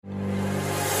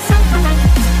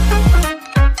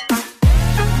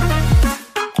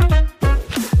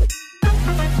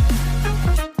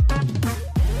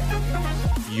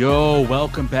Yo,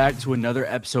 welcome back to another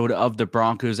episode of the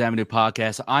Broncos Avenue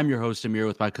podcast. I'm your host, Amir,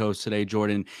 with my co-host today,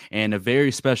 Jordan, and a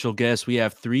very special guest. We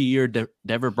have three-year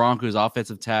Denver Broncos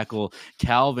offensive tackle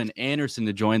Calvin Anderson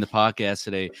to join the podcast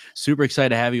today. Super excited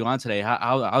to have you on today.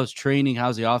 How's training?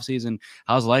 How's the offseason?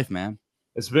 How's life, man?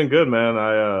 It's been good, man.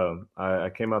 I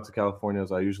came out to California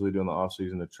as I usually do in the off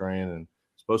season to train, and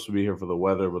supposed to be here for the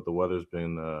weather, but the weather's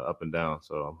been up and down.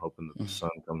 So I'm hoping that the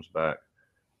sun comes back.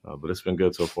 But it's been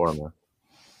good so far, man.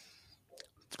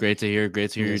 It's great to hear.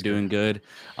 Great to hear you're doing good.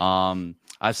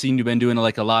 I've seen you've been doing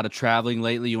like a lot of traveling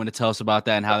lately. You want to tell us about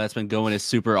that and how that's been going? It's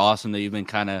super awesome that you've been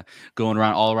kind of going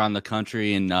around all around the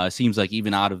country, and seems like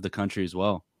even out of the country as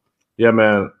well. Yeah,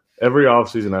 man. Every off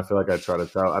season, I feel like I try to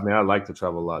travel. I mean, I like to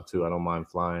travel a lot too. I don't mind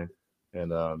flying,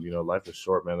 and life is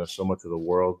short, man. There's so much of the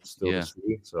world still to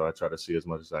see, so I try to see as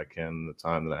much as I can in the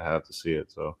time that I have to see it.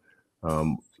 So,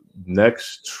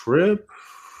 next trip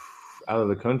out of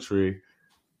the country.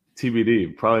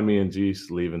 TBD, probably me and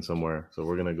G's leaving somewhere. So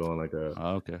we're going to go on like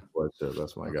a trip.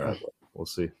 That's my guy. But we'll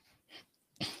see.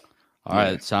 All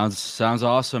right. Sounds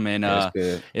awesome. And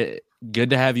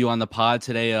good to have you on the pod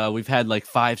today. We've had like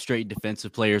 5 straight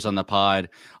defensive players on the pod.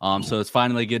 So it's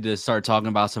finally good to start talking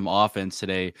about some offense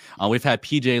today. We've had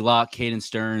PJ Locke, Caden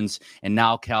Stearns, and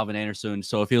now Calvin Anderson.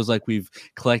 So it feels like we've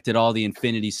collected all the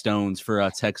Infinity Stones for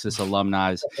Texas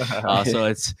alumni. So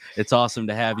it's awesome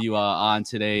to have you on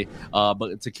today.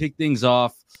 But to kick things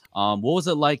off, what was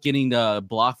it like getting the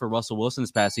block for Russell Wilson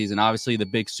this past season? Obviously, the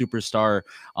big superstar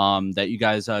that you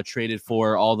guys traded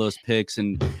for, all those picks,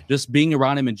 and just being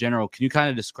around him in general. Can you kind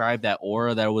of describe that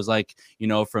aura that was like,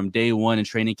 from day one in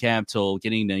training camp till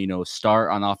getting to, start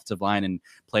on the offensive line and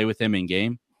play with him in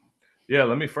game? Yeah,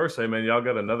 let me first say, man, y'all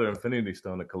got another Infinity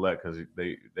Stone to collect because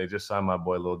they just signed my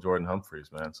boy, Lil Jordan Humphreys,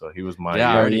 man. So he was my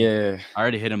I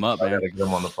already hit him up, man. I got to get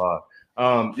him on the pod.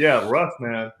 Russ,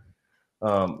 man.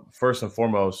 First and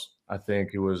foremost, I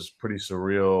think it was pretty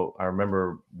surreal. I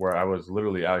remember where I was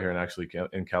literally out here and actually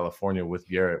in California with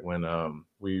Garrett when the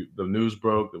news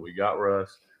broke that we got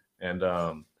Russ, and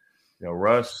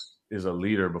Russ is a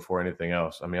leader before anything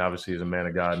else. I mean, obviously he's a man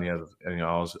of God and he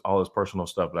has all his personal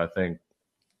stuff, but I think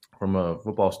from a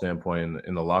football standpoint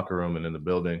in the locker room and in the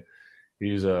building,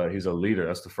 he's a leader.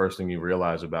 That's the first thing you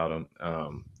realize about him,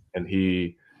 and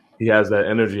he has that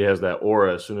energy, he has that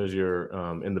aura. As soon as you're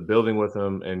in the building with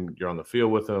him and you're on the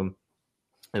field with him,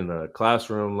 in the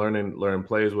classroom, learning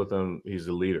plays with him, he's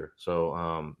a leader. So,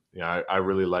 I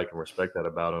really like and respect that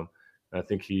about him. And I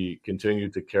think he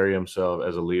continued to carry himself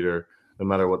as a leader, no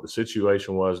matter what the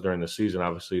situation was during the season.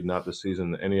 Obviously, not the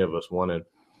season that any of us wanted,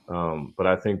 but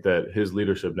I think that his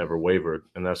leadership never wavered,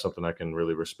 and that's something I can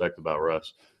really respect about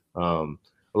Russ.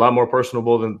 A lot more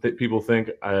personable than people think.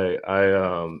 I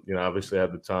obviously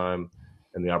had the time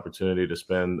and the opportunity to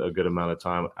spend a good amount of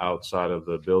time outside of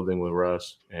the building with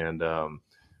Russ. And,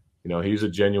 he's a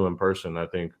genuine person. I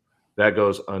think that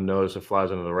goes unnoticed. It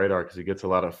flies under the radar because he gets a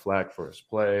lot of flack for his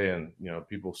play. And,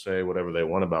 people say whatever they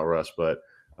want about Russ. But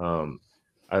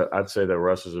I'd say that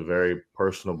Russ is a very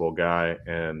personable guy.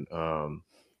 And,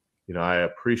 I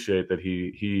appreciate that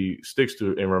he sticks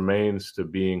to and remains to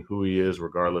being who he is,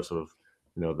 regardless of,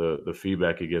 the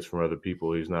feedback he gets from other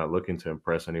people. He's not looking to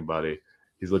impress anybody.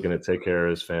 He's looking to take care of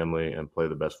his family and play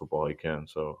the best football he can.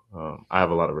 So I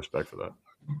have a lot of respect for that.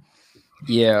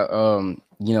 Yeah.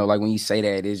 Like when you say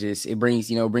that, it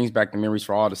brings back the memories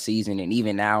for all the season. And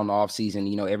even now in the off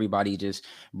season, everybody just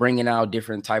bringing out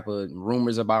different type of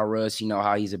rumors about Russ,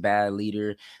 how he's a bad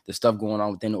leader, the stuff going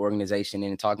on within the organization,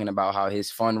 and talking about how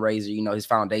his fundraiser, his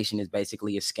foundation is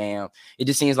basically a scam. It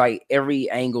just seems like every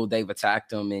angle they've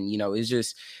attacked him. And, it's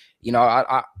just,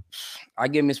 I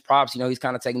give him his props. He's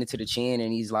kind of taking it to the chin,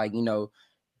 and he's like,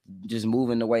 just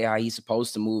moving the way how he's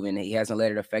supposed to move, and he hasn't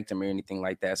let it affect him or anything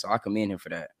like that. So I commend him for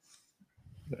that.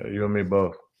 Yeah, you and me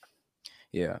both.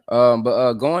 Yeah.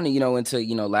 But going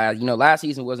into last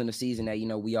season wasn't a season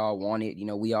that we all wanted.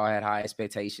 We all had high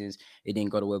expectations. It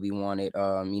didn't go the way we wanted.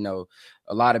 A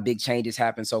lot of big changes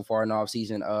happened so far in the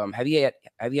offseason. Have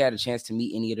you had a chance to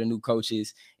meet any of the new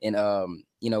coaches? And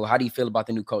how do you feel about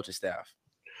the new coaching staff?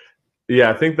 Yeah,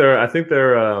 I think they're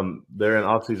in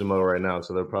off-season mode right now,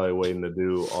 so they're probably waiting to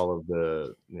do all of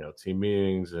the team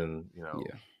meetings and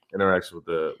interactions with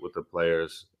the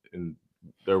players, and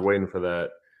they're waiting for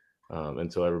that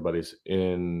until everybody's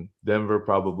in Denver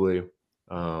probably.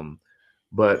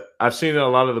 But I've seen a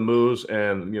lot of the moves,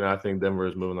 and I think Denver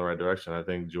is moving in the right direction. I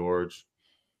think George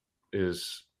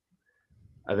is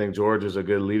a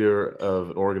good leader of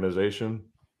an organization.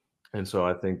 And so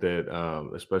I think that,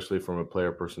 especially from a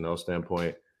player personnel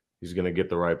standpoint, he's going to get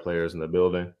the right players in the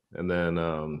building. And then,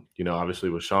 obviously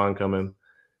with Sean coming,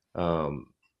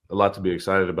 a lot to be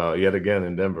excited about yet again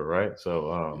in Denver, right?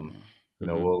 So, you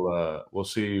know, we'll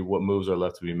see what moves are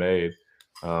left to be made.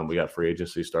 We got free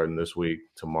agency starting this week,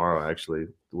 tomorrow actually,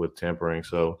 with tampering.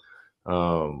 So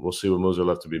we'll see what moves are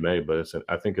left to be made. But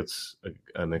I think it's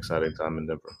an exciting time in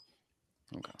Denver.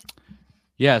 Okay.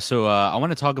 Yeah, so I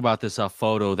want to talk about this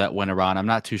photo that went around. I'm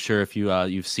not too sure if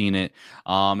you've seen it.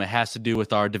 It has to do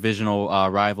with our divisional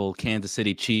rival, Kansas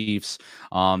City Chiefs.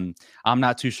 I'm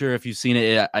not too sure if you've seen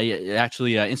it.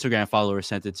 Actually, an Instagram follower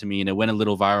sent it to me, and it went a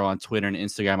little viral on Twitter and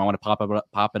Instagram. I want to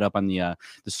pop it up on the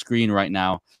screen right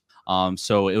now.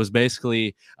 So it was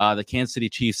basically the Kansas City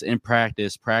Chiefs in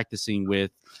practicing with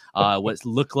what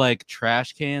looked like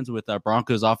trash cans with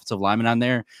Broncos offensive lineman on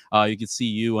there. You can see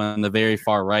you on the very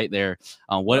far right there.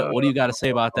 What do you got to say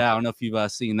about that? I don't know if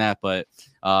you've seen that, but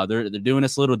they're doing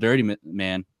us a little dirty,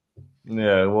 man.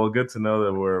 Yeah, well, good to know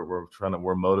that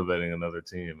we're motivating another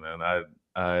team, man.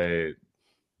 I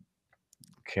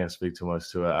can't speak too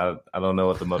much to it. I don't know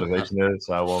what the motivation is,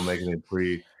 so I won't make any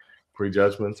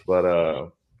prejudgments.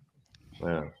 But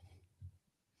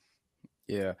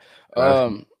yeah.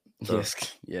 Yes,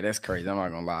 yeah, that's crazy. I'm not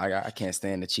gonna lie, I can't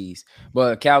stand the Chiefs.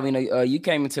 But Calvin, you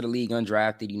came into the league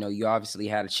undrafted. You know, you obviously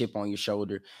had a chip on your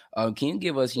shoulder. Can you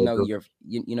give us, your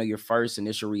first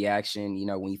initial reaction? You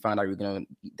know, when you found out you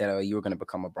were gonna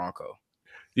become a Bronco.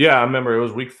 Yeah, I remember it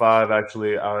was week 5.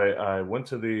 Actually, I went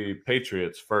to the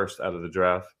Patriots first after the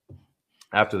draft,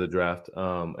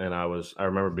 and I was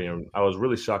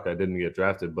really shocked I didn't get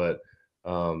drafted, but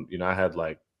you know, I had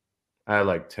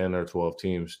like 10 or 12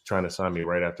 teams trying to sign me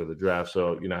right after the draft.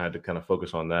 So, you know, I had to kind of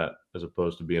focus on that as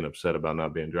opposed to being upset about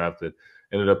not being drafted.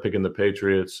 Ended up picking the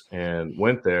Patriots and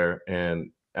went there.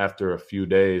 And after a few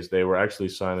days, they were actually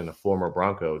signing a former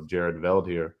Bronco, Jared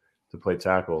Veldheer, to play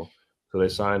tackle. So they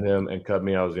signed him and cut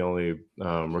me. I was the only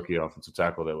rookie offensive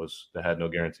tackle that had no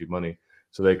guaranteed money.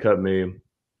 So they cut me.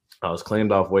 I was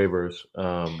claimed off waivers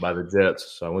by the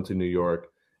Jets. So I went to New York.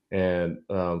 And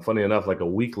funny enough, like a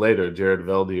week later, Jared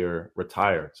Veldheer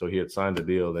retired. So he had signed a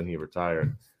deal, then he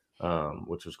retired,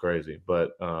 which was crazy.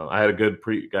 But I had a good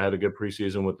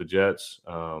preseason with the Jets.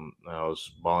 I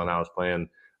was balling. I was playing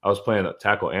a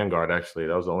tackle and guard. Actually,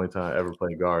 that was the only time I ever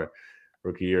played guard.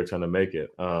 Rookie year, trying to make it.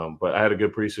 But I had a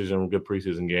good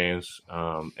preseason games,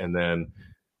 and then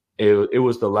it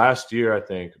was the last year, I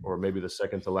think, or maybe the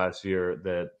second to last year,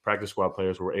 that practice squad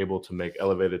players were able to make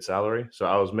elevated salary. So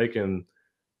I was making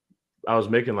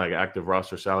like active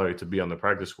roster salary to be on the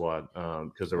practice squad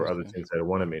because there were other teams that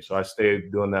wanted me. So I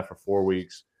stayed doing that for 4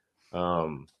 weeks,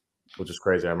 which is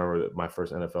crazy. I remember that my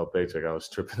first NFL paycheck, I was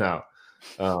tripping out.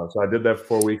 So I did that for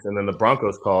 4 weeks, and then the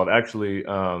Broncos called. Actually,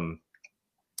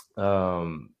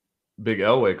 Big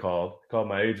Elway called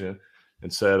my agent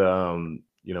and said,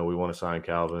 you know, we want to sign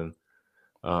Calvin.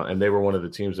 And they were one of the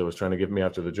teams that was trying to get me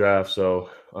after the draft. So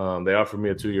they offered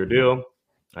me a 2-year deal.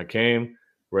 I came.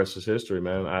 Rest is history,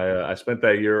 man. I spent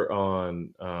that year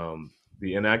on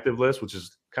the inactive list, which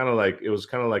is kind of like a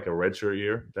redshirt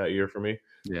year that year for me.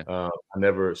 Yeah. I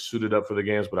never suited up for the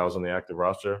games, but I was on the active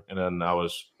roster, and then I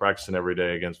was practicing every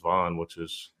day against Vaughn, which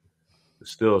is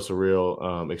still a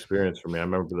surreal experience for me. I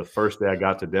remember the first day I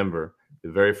got to Denver,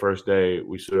 the very first day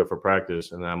we stood up for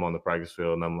practice, and I'm on the practice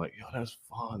field, and I'm like, yo, that's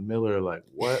Vaughn Miller. Like,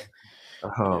 what?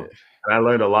 And I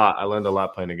learned a lot. I learned a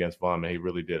lot playing against Vaughn, man. He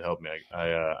really did help me.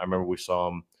 I remember we saw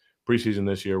him preseason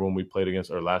last year when we played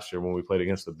against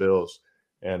the Bills.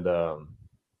 And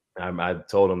I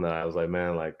told him that I was like,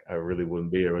 man, like, I really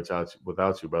wouldn't be here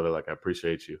without you, brother. Like, I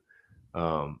appreciate you.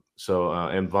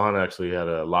 And Vaughn actually had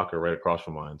a locker right across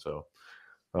from mine. So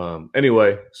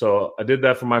anyway, so I did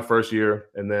that for my first year,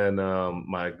 and then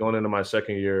going into my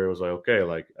second year, it was like, okay,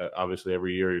 like obviously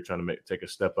every year you're trying to take a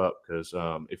step up, because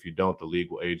if you don't, the league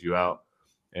will age you out.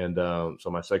 And so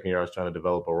my second year, I was trying to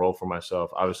develop a role for myself.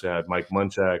 Obviously, I had Mike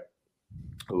Munchak,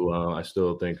 who I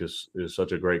still think is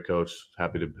such a great coach.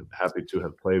 Happy to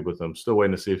have played with him. Still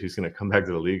waiting to see if he's going to come back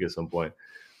to the league at some point,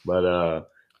 but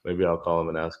maybe I'll call him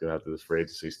and ask him after this free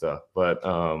agency stuff. But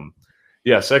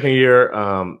yeah, second year,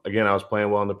 again, I was playing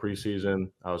well in the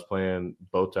preseason. I was playing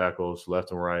both tackles,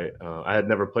 left and right. I had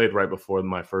never played right before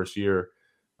my first year,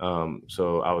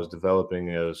 so I was developing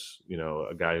as, you know,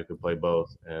 a guy who could play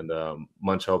both. And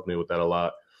Munch helped me with that a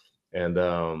lot, and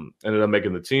ended up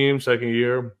making the team second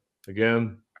year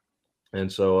again.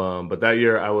 And so, but that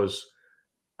year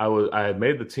I had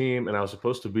made the team, and I was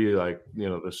supposed to be like, you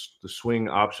know, the swing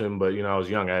option, but, you know, I was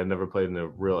young. I had never played in a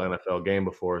real NFL game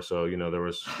before. So, you know, there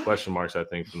was question marks, I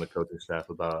think, from the coaching staff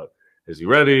about, is he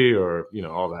ready, or, you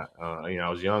know, all that. You know, I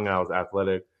was young, I was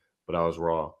athletic, but I was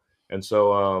raw. And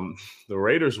so the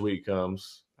Raiders week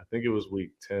comes. I think it was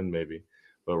week 10 maybe,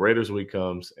 But Raiders week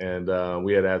comes, and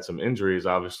we had some injuries,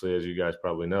 obviously, as you guys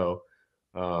probably know.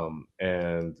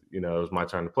 And it was my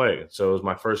turn to play. So it was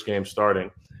my first game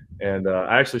starting, and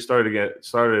I actually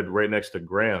started right next to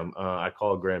Graham. I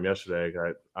called Graham yesterday.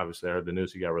 Obviously I heard the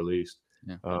news he got released,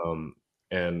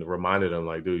 and reminded him,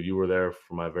 like, dude, you were there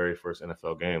for my very first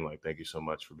NFL game. Like, thank you so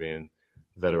much for being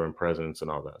veteran presence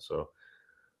and all that. So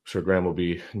I'm sure Graham will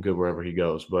be good wherever he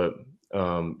goes. But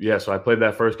so I played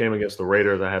that first game against the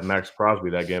Raiders. I had Max Crosby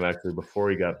that game actually before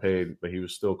he got paid, but he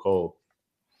was still cold.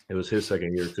 It was his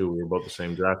second year too. We were both the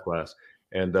same draft class,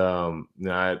 and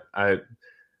when I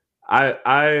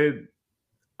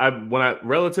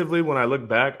look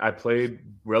back, I played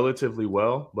relatively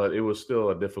well, but it was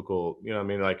still a difficult.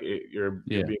 Like you're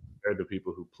being compared to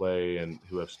people who play and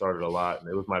who have started a lot, and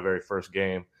it was my very first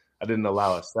game. I didn't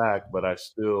allow a sack, but I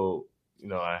still,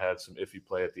 I had some iffy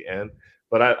play at the end.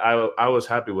 But I was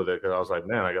happy with it because I was like,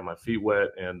 man, I got my feet wet,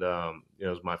 and it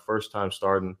was my first time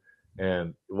starting.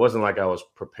 And it wasn't like I was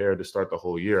prepared to start the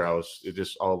whole year. It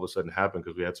just all of a sudden happened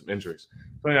because we had some injuries.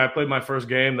 So I played my first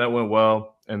game. That went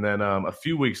well. And then a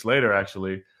few weeks later,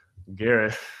 actually,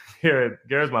 Garrett's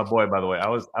my boy, by the way. I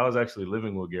was actually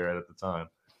living with Garrett at the time.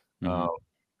 Mm-hmm.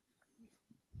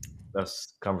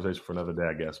 That's a conversation for another day,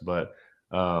 I guess. But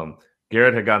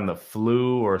Garrett had gotten the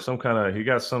flu or he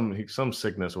got some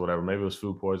sickness or whatever. Maybe it was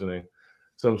food poisoning,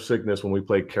 some sickness when we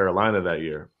played Carolina that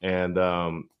year. And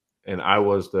I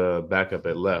was the backup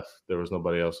at left. There was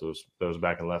nobody else that was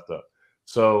back and left up.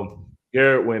 So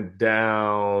Garrett went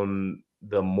down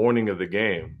the morning of the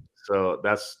game. So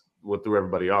that's what threw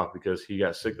everybody off because he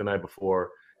got sick the night before.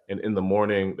 And in the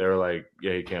morning, they were like,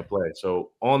 yeah, he can't play.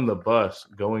 So on the bus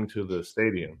going to the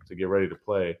stadium to get ready to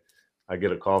play, I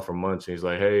get a call from Munch. And he's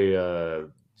like, hey,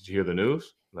 did you hear the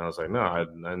news? And I was like, no, I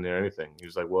didn't hear anything. He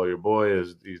was like, well, your boy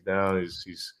he's down.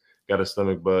 He's got a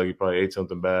stomach bug. He probably ate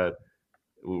something bad.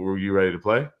 Were you ready to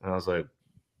play? And I was like,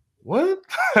 what?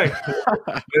 In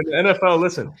the NFL,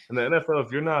 listen, in the NFL,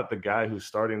 if you're not the guy who's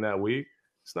starting that week,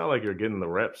 it's not like you're getting the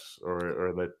reps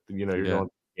or that, you're going to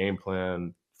game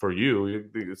plan for you.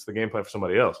 It's the game plan for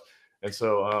somebody else. And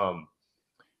so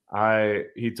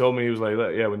he told me, he was like,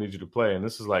 yeah, we need you to play. And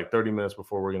this is like 30 minutes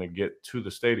before we're going to get to the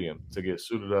stadium to get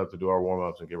suited up, to do our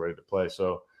warm-ups and get ready to play.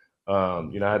 So I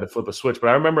had to flip a switch, but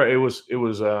I remember it was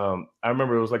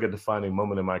like a defining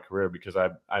moment in my career because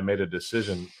I made a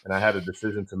decision, and I had a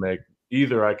decision to make.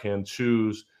 Either I can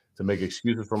choose to make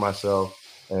excuses for myself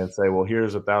and say, well,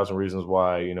 here's 1,000 reasons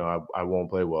why, I won't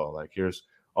play well. Like, here's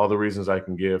all the reasons I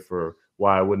can give for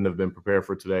why I wouldn't have been prepared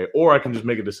for today. Or I can just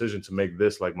make a decision to make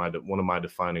this like one of my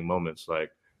defining moments.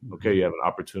 Like, okay, you have an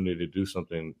opportunity to do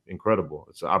something incredible.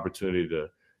 It's an opportunity to,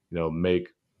 make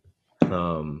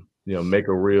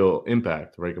a real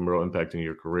impact, in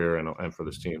your career and for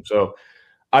this team. So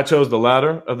I chose the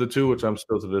latter of the two, which I'm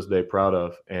still to this day proud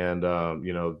of. And,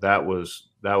 that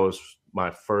was my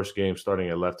first game starting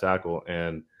at left tackle.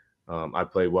 And I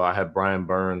played well. I had Brian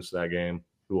Burns that game,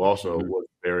 who also was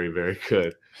very, very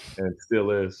good and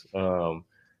still is.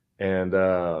 And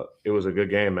it was a good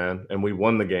game, man. And we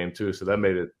won the game too. So that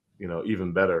made it,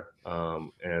 even better.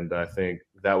 And I think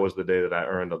that was the day that I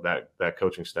earned that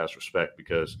coaching staff's respect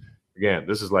because, again,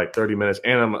 this is like 30 minutes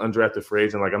and I'm an undrafted free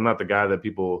agent. Like, I'm not the guy that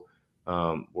people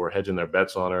were hedging their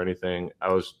bets on or anything.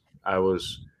 There were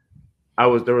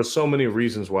so many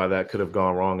reasons why that could have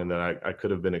gone wrong and that I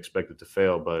could have been expected to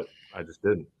fail, but I just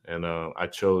didn't. And I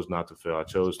chose not to fail. I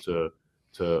chose to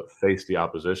face the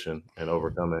opposition and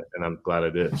overcome it. And I'm glad I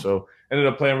did. So I ended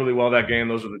up playing really well that game.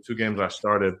 Those are the two games I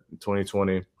started in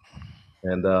 2020.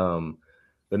 And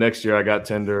the next year I got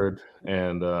tendered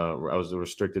and I was a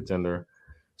restricted tender.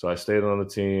 So I stayed on the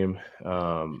team,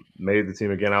 made the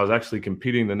team again. I was actually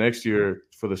competing the next year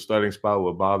for the starting spot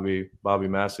with Bobby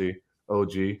Massey,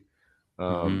 OG. He's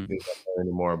not there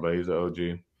anymore, but he's an OG.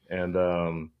 And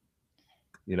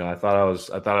I thought I was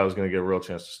going to get a real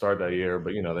chance to start that year,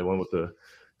 but they went with the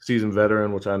seasoned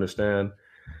veteran, which I understand.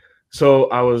 So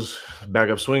I was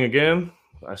backup swing again.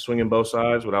 I swing in both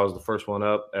sides, but I was the first one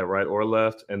up at right or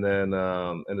left, and then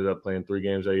ended up playing 3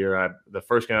 games that year. The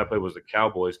first game I played was the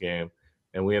Cowboys game,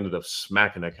 and we ended up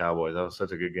smacking the Cowboys. That was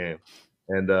such a good game.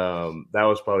 And that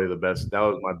was probably the best. That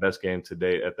was my best game to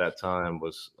date at that time,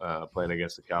 was playing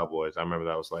against the Cowboys. I remember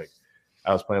that was like,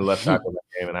 I was playing left tackle in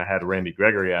that game, and I had Randy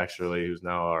Gregory, actually, who's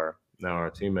now our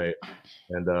teammate.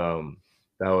 And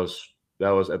that was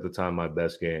at the time my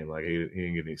best game. Like, he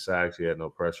didn't get any sacks, he had no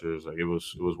pressures. Like, it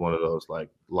was one of those like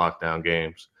lockdown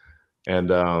games.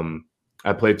 And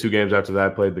I played 2 games after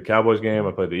that. I played the Cowboys game,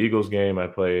 I played the Eagles game, I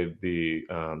played the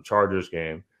Chargers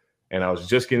game, and I was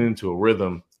just getting into a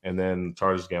rhythm. And then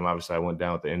Chargers game, obviously, I went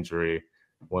down with the injury,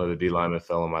 one of the D linemen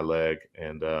fell on my leg,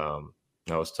 and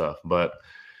that was tough. But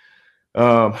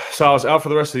so I was out for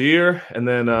the rest of the year, and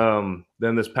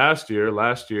then this last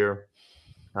year,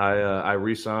 I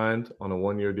re-signed on a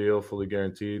 1-year deal, fully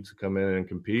guaranteed to come in and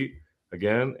compete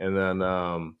again. And then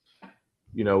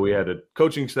we had a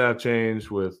coaching staff change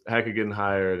with Hackett getting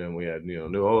hired, and we had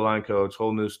new O-line coach,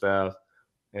 whole new staff,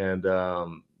 and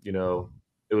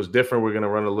it was different. We're going to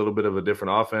run a little bit of a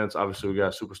different offense. Obviously, we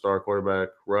got superstar quarterback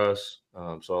Russ,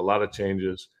 so a lot of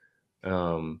changes,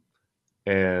 and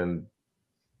it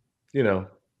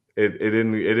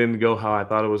didn't go how I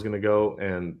thought it was going to go,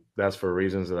 and that's for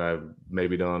reasons that I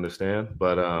maybe don't understand.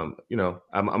 But I'm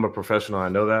a professional. I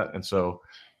know that, and so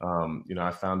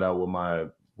I found out what my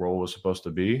role was supposed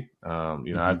to be.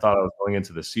 I thought I was going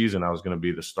into the season, I was going to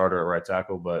be the starter at right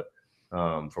tackle, but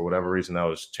for whatever reason, that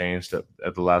was changed at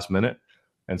the last minute.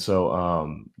 And so,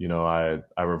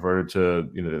 I reverted to,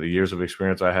 the years of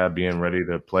experience I had being ready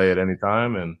to play at any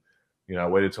time. And, I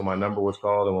waited till my number was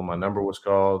called. And when my number was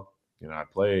called, I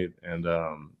played, and,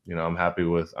 I'm happy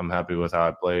with how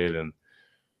I played. And,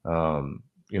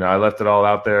 I left it all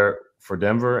out there for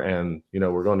Denver, and,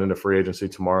 we're going into free agency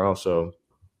tomorrow. So,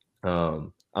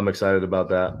 I'm excited about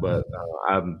that, but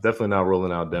I'm definitely not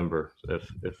ruling out Denver.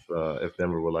 If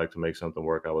Denver would like to make something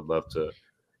work, I would love to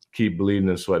keep bleeding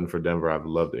and sweating for Denver. I'd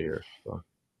love to hear. So.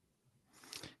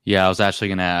 Yeah, I was actually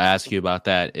going to ask you about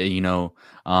that.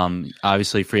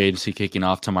 Obviously free agency kicking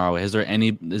off tomorrow. Has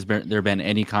there been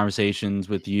any conversations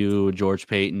with you, George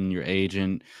Payton, your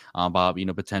agent, Bob,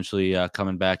 potentially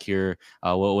coming back here?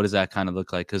 What does that kind of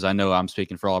look like? Because I know I'm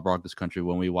speaking for all Broncos country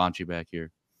when we want you back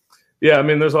here. Yeah, I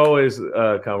mean, there's always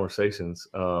conversations.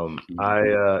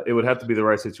 It would have to be the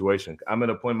right situation. I'm at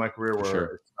a point in my career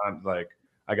where I'm like,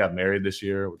 I got married this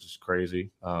year, which is crazy.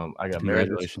 I got married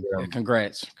this year. Yeah,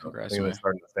 congrats. I'm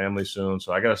starting a family soon,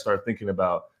 so I got to start thinking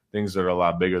about things that are a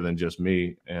lot bigger than just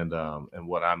me, and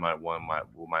what I might want,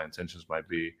 what my intentions might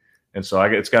be. And so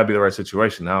it's got to be the right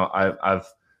situation. Now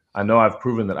I know I've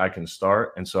proven that I can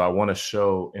start, and so I want to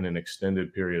show in an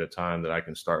extended period of time that I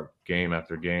can start game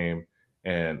after game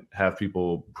and have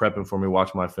people prepping for me,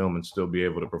 watch my film, and still be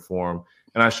able to perform.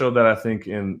 And I showed that, I think,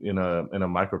 in a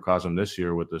microcosm this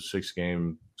year with the six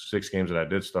games that I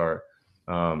did start.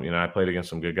 I played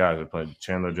against some good guys. I played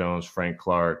Chandler Jones, Frank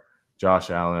Clark, Josh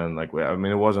Allen. It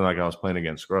wasn't like I was playing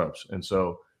against scrubs. And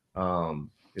so, I'm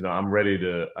ready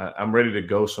to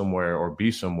go somewhere or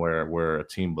be somewhere where a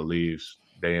team believes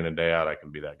day in and day out I can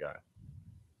be that guy.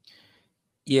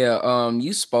 Yeah,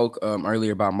 you spoke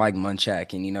earlier about Mike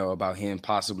Munchak and about him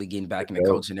possibly getting back in the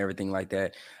coach and everything like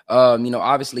that.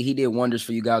 Obviously he did wonders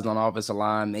for you guys on the offensive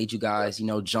line, made you guys,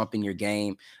 jump in your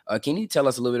game. Can you tell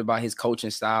us a little bit about his coaching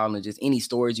style and just any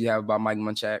stories you have about Mike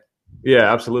Munchak?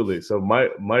 Yeah, absolutely. So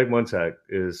Mike Munchak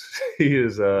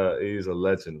he's a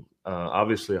legend.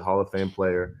 Obviously a Hall of Fame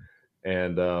player,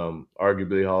 and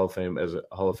arguably Hall of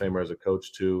Famer as a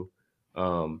coach too.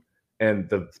 And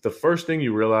the first thing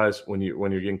you realize when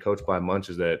you're getting coached by Munch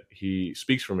is that he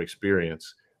speaks from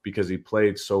experience because he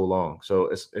played so long. So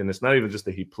it's not even just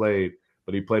that he played,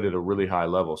 but he played at a really high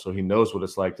level. So he knows what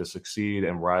it's like to succeed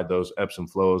and ride those ebbs and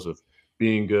flows of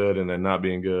being good and then not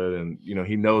being good. And,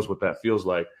 he knows what that feels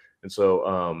like. And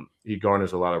so he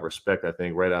garners a lot of respect, I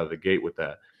think, right out of the gate with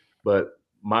that. But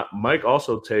Mike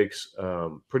also takes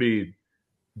pretty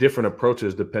different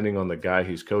approaches depending on the guy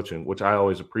he's coaching, which I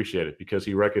always appreciated because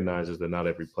he recognizes that not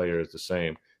every player is the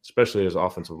same, especially as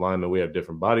offensive linemen. We have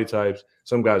different body types.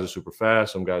 Some guys are super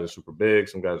fast, some guys are super big,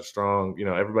 some guys are strong.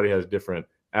 Everybody has different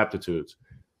aptitudes.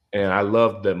 And I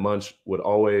loved that Munch would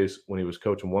always, when he was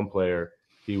coaching one player,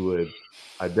 he would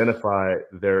identify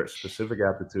their specific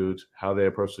aptitudes, how they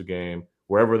approach the game,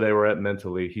 wherever they were at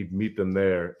mentally, he'd meet them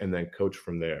there and then coach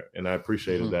from there. And I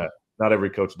appreciated that. Not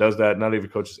every coach does that. Not every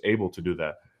coach is able to do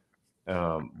that.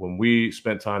 When we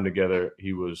spent time together,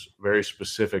 he was very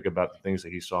specific about the things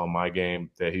that he saw in my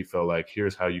game, that he felt like,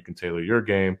 here's how you can tailor your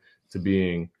game to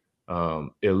being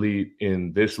elite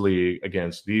in this league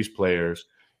against these players.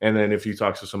 And then if you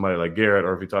talk to somebody like Garrett,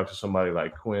 or if you talk to somebody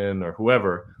like Quinn or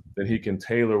whoever, then he can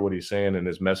tailor what he's saying and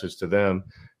his message to them.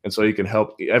 And so he can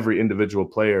help every individual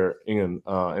player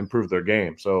improve their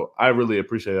game. So I really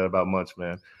appreciate that about Munch,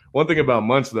 man. One thing about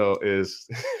Munch, though, is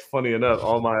funny enough,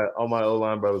 all my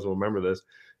O-line brothers will remember this.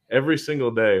 Every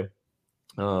single day,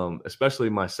 especially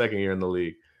my second year in the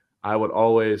league, I would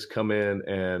always come in,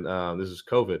 and this is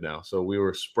COVID now, so we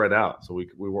were spread out, so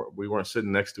we weren't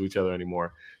sitting next to each other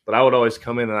anymore. But I would always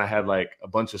come in, and I had like a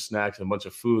bunch of snacks and a bunch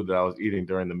of food that I was eating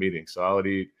during the meeting. So I would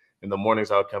eat in the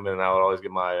mornings. I would come in, and I would always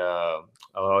get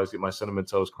my cinnamon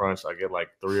toast crunch. I get like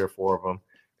 3 or 4 of them.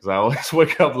 because I always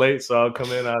wake up late. So I'll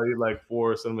come in, I'll eat like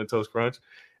 4 Cinnamon Toast Crunch.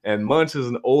 And Munch is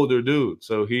an older dude,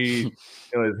 so he,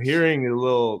 his hearing is a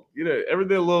little, everything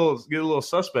get a little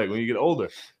suspect when you get older,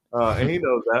 and he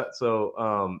knows that.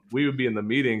 So we would be in the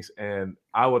meetings, and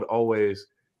I would always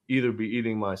either be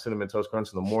eating my Cinnamon Toast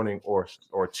Crunch in the morning or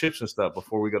chips and stuff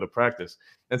before we go to practice.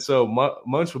 And so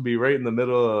Munch would be right in the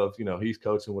middle of, he's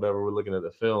coaching, whatever, we're looking at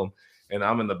the film, and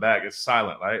I'm in the back. It's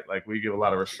silent, right? Like, we give a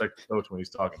lot of respect to coach when he's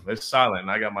talking. It's silent, and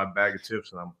I got my bag of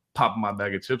chips, and I'm popping my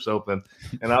bag of chips open.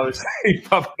 And obviously,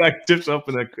 pop a bag of chips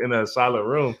open in a silent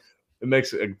room, it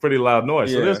makes a pretty loud noise.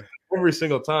 So this, every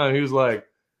single time,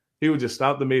 he would just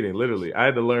stop the meeting. Literally, I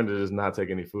had to learn to just not take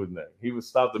any food in there. He would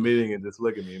stop the meeting and just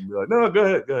look at me and be like, "No, go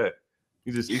ahead.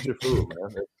 You just eat your food,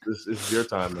 man. This is your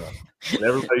time now." And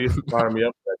everybody used to fire me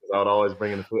up because I would always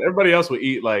bring in the food. Everybody else would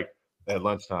eat like at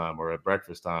lunchtime or at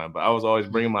breakfast time, but I was always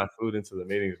bringing my food into the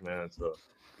meetings, man. So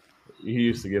he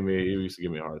used to give me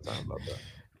a hard time about that.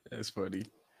 That's funny.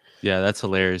 Yeah, that's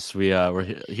hilarious. We're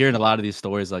hearing a lot of these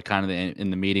stories, like kind of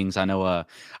in the meetings. I know,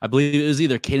 I believe it was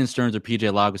either Caden Stearns or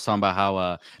PJ Locke was talking about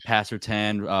how Pastor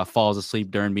Tan falls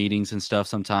asleep during meetings and stuff.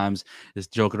 Sometimes is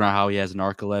joking around how he has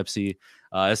narcolepsy.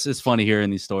 It's just funny hearing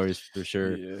these stories for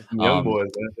sure. Yeah. Young boys,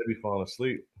 man, they be falling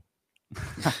asleep.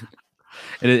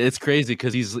 And it's crazy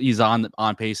because he's on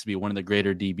pace to be one of the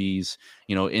greater DBs,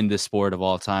 in this sport of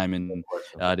all time. And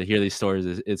to hear these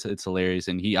stories, it's hilarious.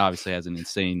 And he obviously has an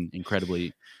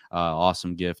incredibly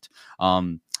awesome gift. I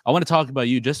want to talk about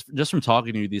you just from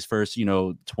talking to you these first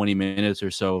 20 minutes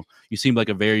or so. You seem like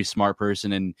a very smart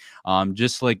person, and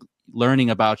just like learning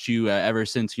about you ever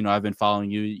since I've been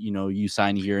following you. You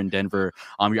signed here in Denver.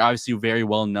 You're obviously very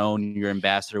well known. You're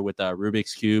ambassador with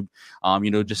Rubik's Cube.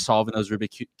 Just solving those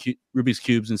Rubik's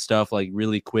cubes and stuff like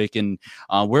really quick. And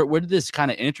where did this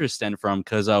kind of interest stem from?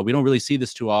 Because we don't really see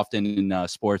this too often in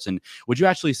sports. And would you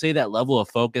actually say that level of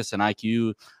focus and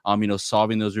IQ,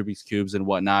 solving those Rubik's cubes and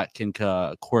whatnot, can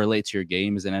correlate to your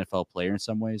game as an NFL player in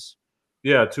some ways?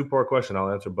 Yeah, two-part question.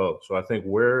 I'll answer both. So I think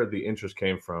where the interest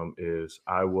came from is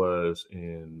I was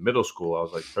in middle school. I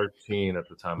was like 13 at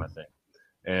the time, I think.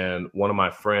 And one of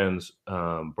my friends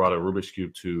brought a Rubik's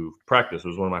Cube to practice. It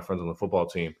was one of my friends on the football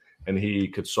team, and he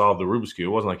could solve the Rubik's Cube.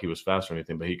 It wasn't like he was fast or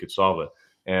anything, but he could solve it.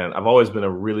 And I've always been a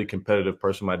really competitive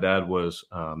person. My dad was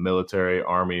military,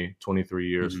 Army, 23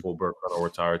 years, full Fulbright Colonel,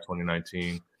 retired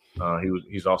 2019.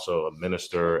 He's also a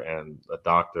minister and a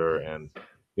doctor. And,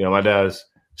 my dad's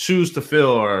shoes to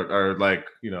fill are like,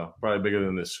 probably bigger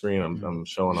than this screen I'm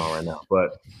showing on right now.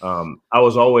 But I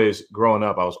was always, growing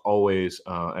up,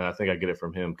 and I think I get it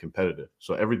from him, competitive.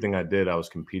 So everything I did, I was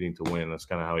competing to win. That's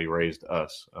kind of how he raised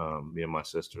us, me and my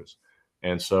sisters.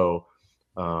 And so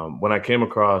when I came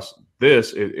across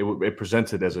this, it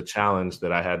presented as a challenge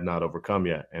that I had not overcome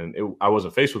yet. And I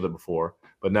wasn't faced with it before,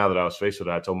 but now that I was faced with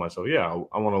it, I told myself, yeah,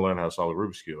 I want to learn how to solve a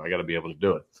Rubik's Cube. I got to be able to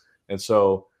do it. And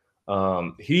so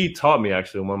he taught me,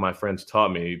 actually. One of my friends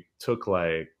taught me. It took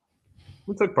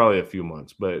probably a few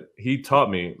months, but he taught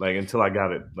me until I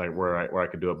got it where I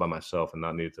could do it by myself and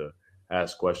not need to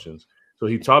ask questions. So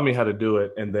he taught me how to do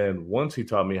it. And then once he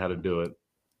taught me how to do it,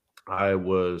 I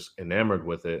was enamored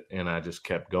with it, and I just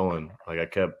kept going. I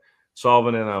kept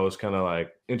solving it. And I was kind of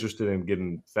interested in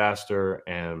getting faster.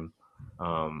 And,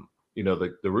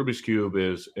 the Rubik's Cube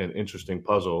is an interesting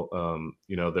puzzle.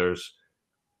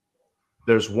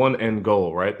 There's one end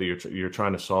goal, right? That you're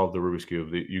trying to solve the Rubik's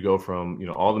Cube. You go from,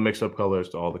 all the mixed up colors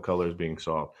to all the colors being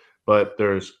solved. But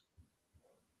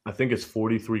I think it's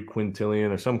 43 quintillion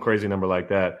or some crazy number like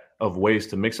that of ways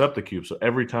to mix up the cube. So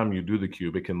every time you do the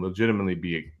cube, it can legitimately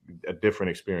be a different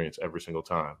experience every single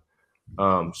time.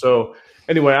 So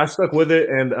anyway, I stuck with it,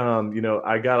 and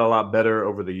I got a lot better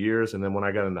over the years. And then when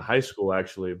I got into high school,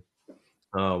 actually,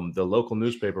 the local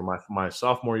newspaper, my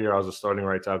sophomore year, I was a starting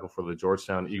right tackle for the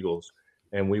Georgetown Eagles.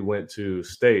 And we went to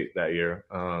state that year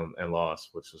and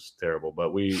lost, which was terrible.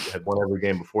 But we had won every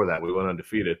game before that. We went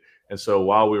undefeated. And so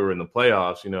while we were in the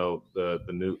playoffs,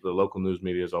 the local news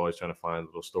media is always trying to find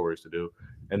little stories to do.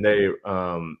 And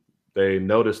they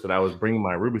noticed that I was bringing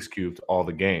my Rubik's Cube to all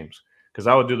the games, because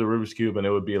I would do the Rubik's Cube and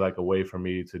it would be like a way for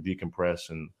me to decompress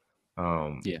and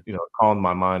calm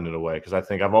my mind in a way. Because I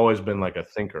think I've always been like a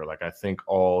thinker. I think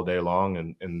all day long,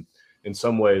 and in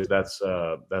some ways that's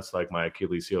like my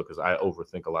Achilles heel, because I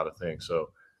overthink a lot of things.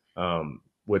 So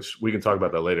which we can talk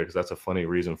about that later, because that's a funny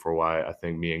reason for why I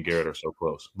think me and Garrett are so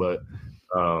close. But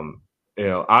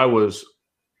I was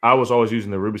always using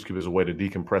the Rubik's Cube as a way to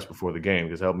decompress before the game,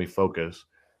 because it helped me focus.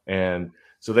 And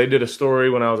so they did a story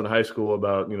when I was in high school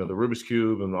about the Rubik's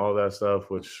Cube and all that stuff,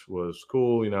 which was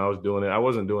cool. I was doing it. I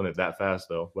wasn't doing it that fast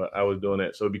though, but I was doing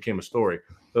it, so it became a story.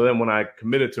 So then when I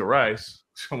committed to Rice,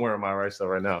 somewhere in my Rice stuff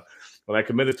right now. When I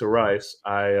committed to Rice,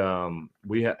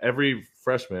 every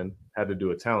freshman had to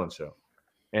do a talent show,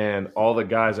 and all the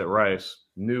guys at Rice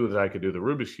knew that I could do the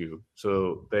Rubik's Cube.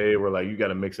 So they were like, you got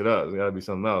to mix it up. It got to be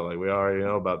something else. Like, we already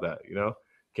know about that,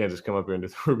 Can't just come up here and do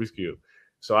the Rubik's Cube.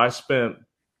 So I spent,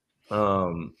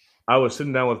 I was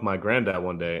sitting down with my granddad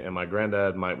one day, and my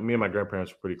granddad, me and my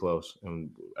grandparents were pretty close. And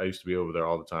I used to be over there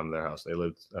all the time in their house. They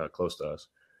lived close to us.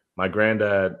 My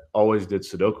granddad always did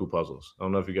Sudoku puzzles. I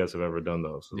don't know if you guys have ever done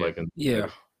those. Yeah.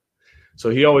 So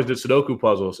he always did Sudoku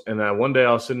puzzles. And one day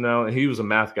I was sitting down, and he was a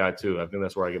math guy too. I think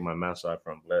that's where I get my math side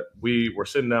from. But we were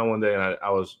sitting down one day, and I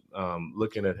was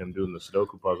looking at him doing the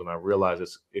Sudoku puzzle, and I realized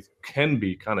it can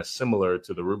be kind of similar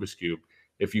to the Rubik's Cube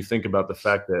if you think about the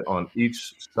fact that on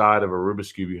each side of a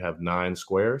Rubik's Cube, you have 9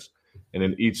 squares. And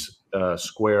in each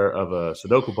square of a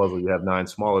Sudoku puzzle, you have 9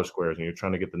 smaller squares, and you're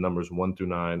trying to get the numbers 1 through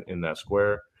 9 in that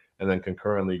square, and then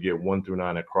concurrently get 1 through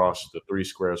 9 across the 3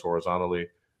 squares horizontally,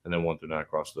 and then 1 through 9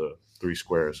 across the 3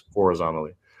 squares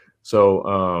horizontally. So,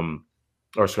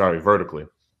 vertically.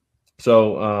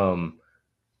 So,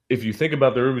 if you think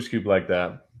about the Rubik's Cube like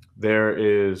that, there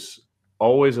is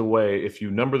always a way, if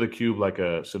you number the cube like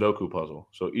a Sudoku puzzle.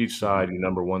 So each side you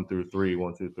number 1 through 3,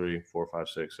 1 through 3, 4, 5,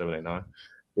 6, 7, 8, 9.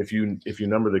 If you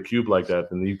number the cube like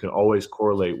that, then you can always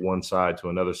correlate one side to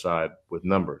another side with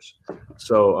numbers.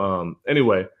 So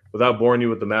anyway, without boring you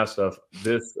with the math stuff,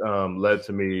 this led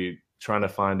to me trying to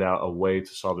find out a way to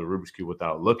solve the Rubik's Cube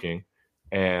without looking,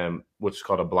 and which is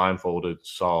called a blindfolded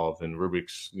solve in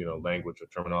Rubik's language or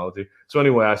terminology. So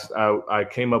anyway, I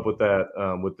came up with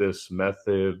that with this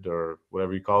method or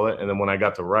whatever you call it. And then when I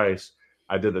got to Rice,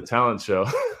 I did the talent show.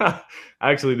 I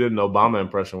actually did an Obama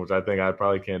impression, which I think I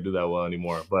probably can't do that well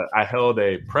anymore. But I held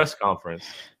a press conference,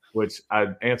 which I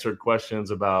answered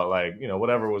questions about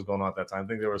whatever was going on at that time. I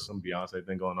think there was some Beyonce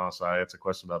thing going on, so I answered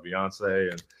questions about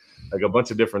Beyonce and like a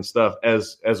bunch of different stuff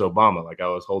as Obama. Like I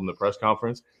was holding the press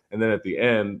conference, and then at the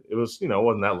end, it was it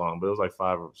wasn't that long, but it was like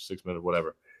 5 or 6 minutes,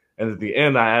 whatever. And at the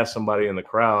end, I asked somebody in the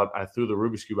crowd. I threw the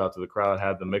Rubik's Cube out to the crowd,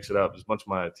 had them mix it up, just a bunch of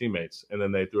my teammates, and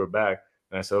then they threw it back.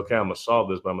 And I said, okay, I'm gonna solve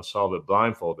this, but I'm gonna solve it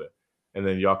blindfolded, and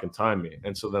then y'all can time me.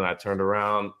 And so then I turned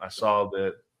around, I solved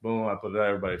it. Boom, I put it out.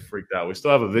 Everybody freaked out. We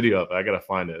still have a video of it. I got to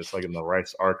find it. It's like in the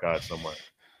Rice archive somewhere.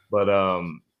 But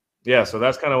yeah, so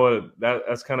that's kind of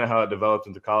that's kind of how it developed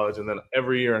into college. And then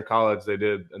every year in college, they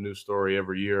did a new story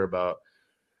every year about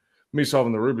me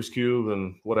solving the Rubik's Cube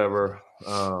and whatever.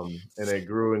 And it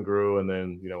grew and grew. And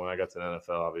then, when I got to the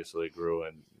NFL, obviously it grew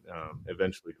and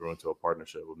eventually grew into a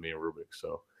partnership with me and Rubik.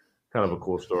 So kind of a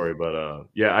cool story. But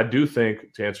yeah, I do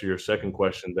think, to answer your second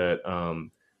question, that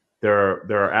there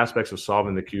are aspects of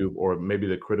solving the cube, or maybe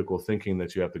the critical thinking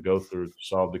that you have to go through to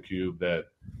solve the cube, that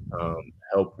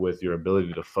help with your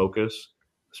ability to focus.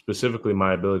 Specifically,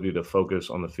 my ability to focus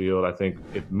on the field. I think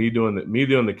if me doing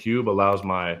the cube allows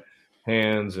my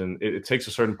hands, and it takes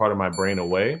a certain part of my brain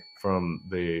away from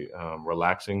the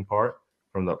relaxing part,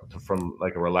 from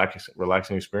like a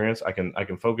relaxing experience. I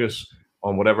can focus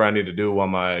on whatever I need to do while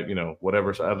my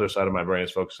whatever other side of my brain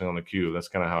is focusing on the cube. That's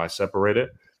kind of how I separate it,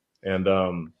 and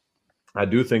I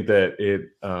do think that it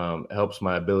helps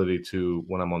my ability to,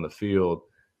 when I'm on the field,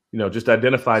 just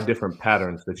identify different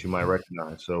patterns that you might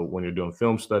recognize. So when you're doing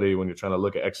film study, when you're trying to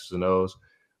look at X's and O's,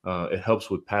 it helps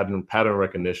with pattern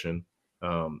recognition,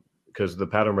 because the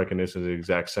pattern recognition is the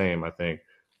exact same. I think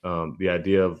the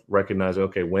idea of recognizing,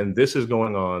 okay, when this is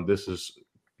going on, this is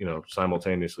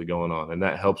simultaneously going on, and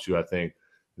that helps you, I think,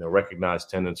 recognize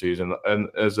tendencies. And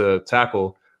as a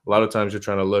tackle, a lot of times you're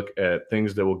trying to look at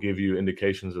things that will give you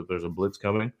indications that there's a blitz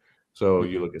coming. So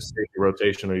you look at safety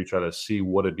rotation, or you try to see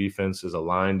what a defense is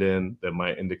aligned in that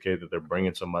might indicate that they're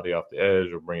bringing somebody off the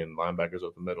edge or bringing linebackers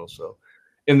up the middle. So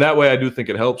in that way, I do think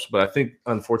it helps. But I think,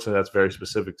 unfortunately, that's very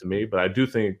specific to me. But I do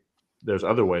think there's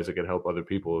other ways it could help other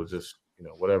people. It's just,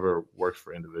 whatever works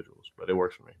for individuals. But it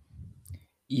works for me.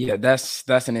 Yeah,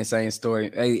 that's an insane story.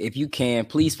 Hey, if you can,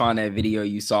 please find that video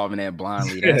you solving that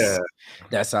blindly.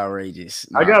 That's outrageous.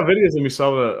 I got videos of me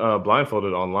solving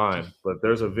blindfolded online, but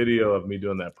there's a video of me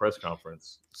doing that press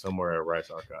conference somewhere at Rice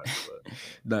Archives.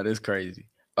 That is crazy.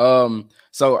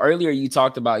 So earlier you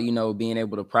talked about, being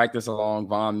able to practice along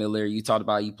Von Miller. You talked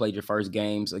about you played your first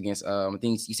games against I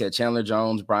think you said Chandler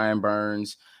Jones, Brian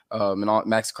Burns, and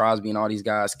Max Crosby and all these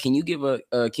guys. Can you give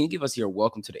us your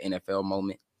welcome to the NFL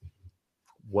moment?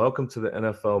 Welcome to the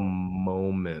NFL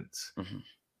moment. Mm-hmm.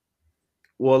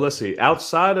 Well, let's see.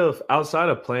 Outside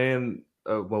of playing,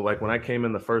 like when I came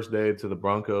in the first day to the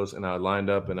Broncos and I lined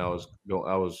up and I was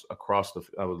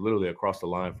literally across the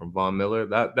line from Von Miller.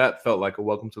 That felt like a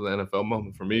welcome to the NFL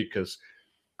moment for me, because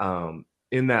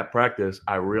in that practice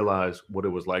I realized what it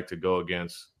was like to go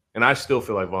against And I still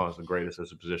feel like Vaughn is the greatest at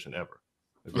his position ever,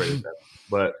 the greatest ever.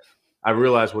 But I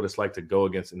realized what it's like to go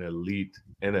against an elite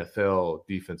NFL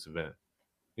defensive end.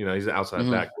 You know, he's an outside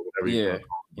back, whatever you want to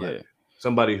call him, but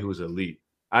somebody who's elite.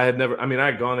 I had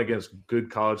gone against good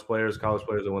college players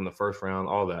that won the first round,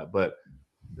 all that, but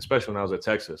especially when I was at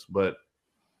Texas. But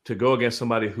to go against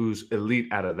somebody who's elite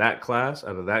out of that class,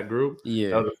 out of that group, that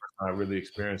was the first time I really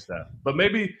experienced that. But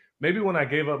maybe when I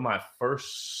gave up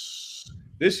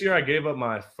this year, I gave up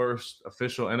my first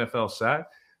official NFL sack.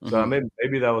 So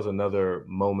maybe that was another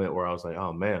moment where I was like,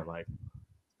 oh man, like,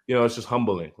 you know, it's just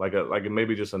humbling, like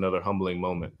maybe just another humbling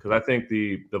moment. Because I think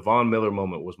the Von Miller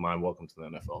moment was my welcome to the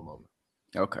NFL moment.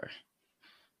 Okay.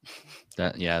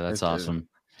 That's awesome.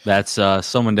 That's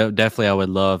someone that definitely I would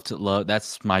love to love.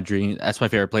 That's my dream. That's my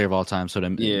favorite player of all time. So to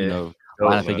you know,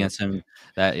 line up against him,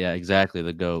 exactly,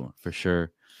 the GOAT for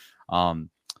sure.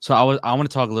 So I want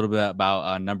to talk a little bit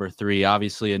about number 3.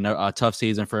 Obviously, a tough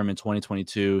season for him in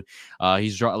 2022.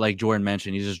 He's like Jordan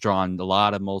mentioned, he's just drawn a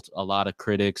lot of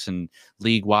critics and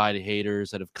league-wide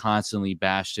haters that have constantly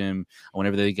bashed him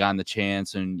whenever they gotten the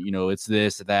chance. And you know, it's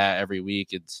this, that every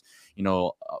week. It's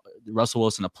Russell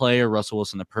Wilson a player, Russell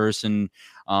Wilson a person.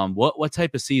 What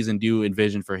type of season do you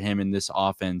envision for him in this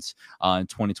offense in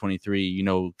 2023? You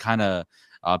know, kind of.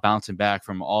 Bouncing back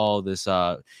from all this,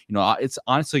 it's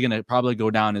honestly going to probably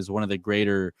go down as one of the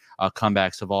greater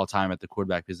comebacks of all time at the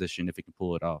quarterback position if he can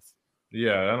pull it off.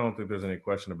 Yeah, I don't think there's any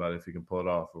question about if he can pull it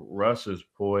off. Russ is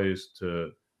poised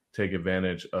to take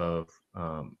advantage of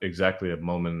exactly a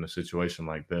moment in a situation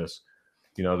like this.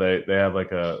 You know, they have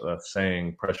like a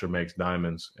saying, pressure makes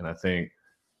diamonds. And I think,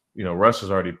 you know, Russ has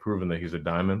already proven that he's a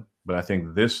diamond. But I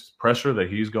think this pressure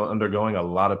that he's undergoing, a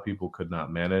lot of people could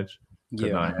not manage.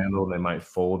 Could not handle. They might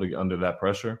fold under that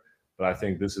pressure. But I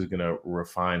think this is going to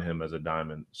refine him as a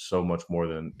diamond so much more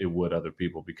than it would other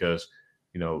people because,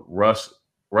 you know, Russ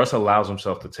allows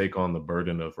himself to take on the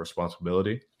burden of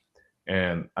responsibility.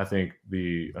 And I think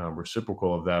the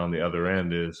reciprocal of that on the other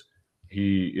end is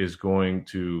he is going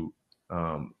to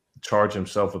charge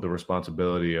himself with the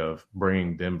responsibility of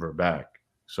bringing Denver back.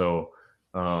 So,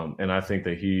 and I think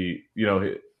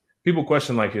that people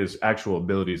question like his actual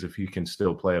abilities if he can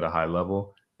still play at a high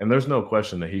level. And there's no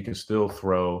question that he can still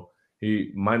throw.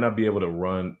 He might not be able to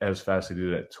run as fast as he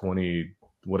did at 20,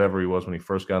 whatever he was when he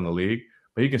first got in the league,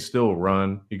 but he can still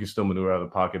run. He can still maneuver out of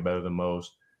the pocket better than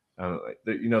most.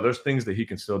 There's things that he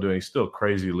can still do. And he's still a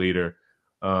crazy leader.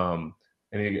 And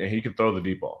he can throw the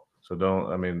deep ball. So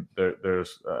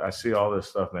I see all this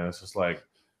stuff, man. It's just like,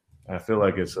 I feel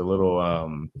like it's a little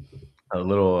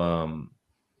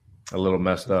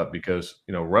messed up because,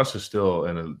 you know, Russ is still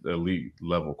an elite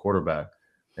level quarterback.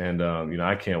 And,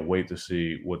 I can't wait to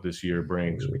see what this year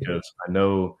brings because I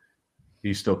know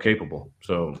he's still capable.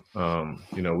 So,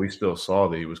 we still saw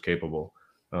that he was capable,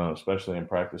 especially in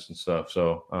practice and stuff.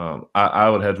 So I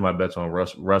would hedge my bets on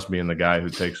Russ being the guy who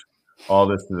takes all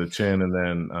this to the chin and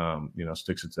then,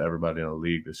 sticks it to everybody in the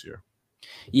league this year.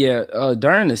 Yeah,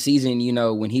 during the season,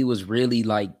 when he was really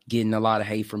like getting a lot of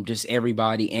hate from just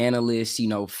everybody, analysts,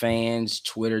 fans,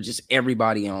 Twitter, just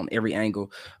everybody on every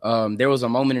angle. There was a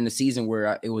moment in the season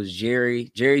where it was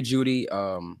Jerry Jeudy,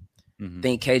 I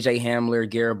think KJ Hamler,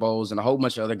 Garrett Bowles, and a whole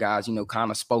bunch of other guys,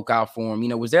 kind of spoke out for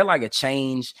him. Was there like a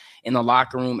change in the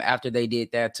locker room after they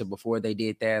did that to before they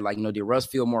did that? Like, did Russ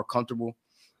feel more comfortable?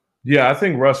 Yeah, I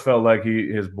think Russ felt like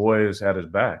his boys had his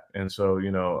back. And so,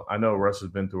 I know Russ has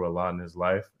been through a lot in his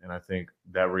life. And I think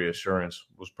that reassurance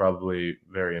was probably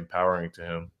very empowering to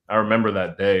him. I remember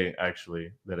that day,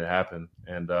 actually, that it happened.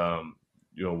 And,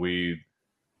 we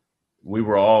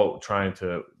were all trying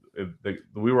to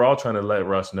let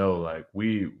Russ know, like,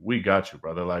 we got you,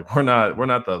 brother. Like, we're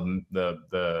not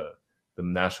the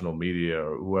national media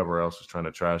or whoever else is trying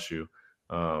to trash you.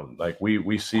 Like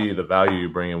we see the value you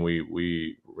bring and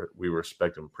we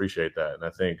respect and appreciate that. And I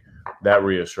think that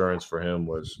reassurance for him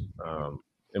was,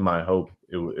 in my hope,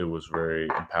 it was very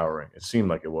empowering. It seemed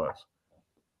like it was.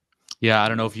 Yeah, I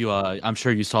don't know if you, I'm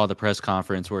sure you saw the press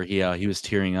conference where he was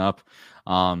tearing up,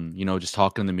 just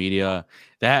talking to the media.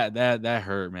 That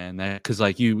hurt, man. That, cause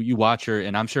like you watch her,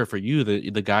 and I'm sure for you,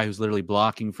 the guy who's literally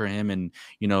blocking for him, and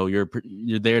you're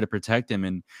there to protect him,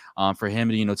 and for him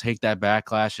to take that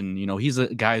backlash, and he's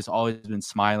a guy who's always been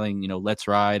smiling, let's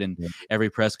ride, and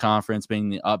every press conference being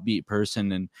the upbeat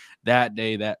person, and that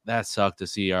day that sucked to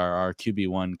see our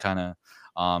QB1 kind of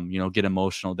get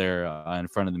emotional there in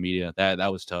front of the media.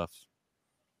 That was tough.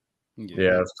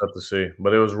 Yeah, it's tough to see,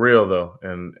 but it was real though,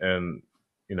 and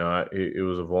it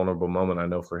was a vulnerable moment, I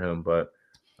know, for him. But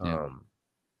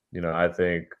I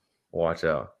think watch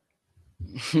out.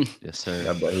 Yes, sir.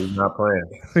 Yeah, but he's not playing.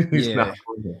 He's not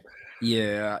playing.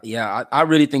 Yeah. I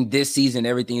really think this season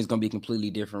everything is going to be completely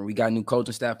different. We got new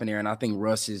coaching staff in there, and I think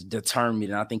Russ is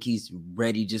determined, and I think he's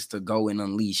ready just to go and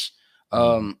unleash.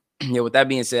 Yeah. With that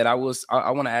being said, I want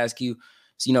to ask you,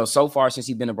 so far since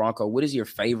you've been a Bronco, what is your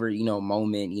favorite,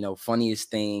 moment,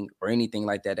 funniest thing or anything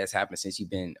like that that's happened since you've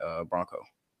been Bronco?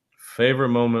 Favorite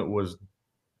moment was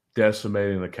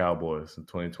decimating the Cowboys in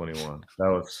 2021. That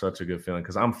was such a good feeling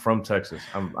because I'm from Texas.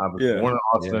 I was born in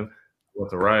Austin. Yeah. Went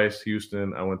to Rice,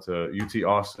 Houston. I went to UT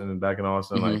Austin and back in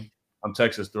Austin. Like I'm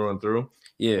Texas through and through.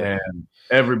 Yeah. And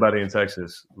everybody in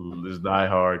Texas is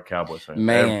diehard Cowboys fans.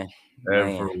 Man.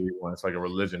 Everyone. It's like a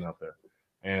religion out there.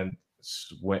 And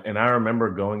I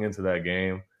remember going into that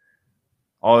game,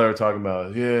 all they were talking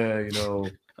about,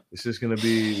 it's just going to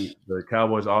be the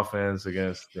Cowboys offense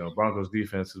against, Broncos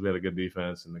defense because we had a good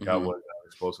defense and the Cowboys had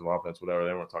explosive offense, whatever.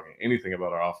 They weren't talking anything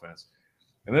about our offense.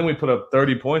 And then we put up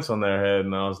 30 points on their head,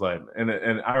 and I was like, and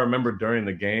I remember during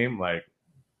the game, like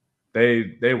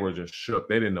they were just shook.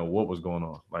 They didn't know what was going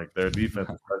on. Like their defense,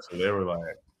 they were like,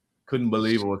 couldn't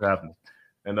believe what was happening.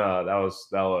 And that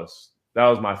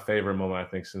was my favorite moment, I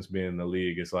think, since being in the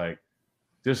league. It's like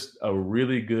just a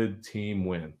really good team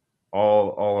win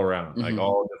all around, like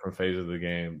all different phases of the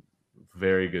game.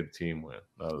 Very good team win.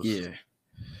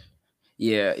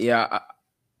 Yeah.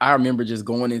 I remember just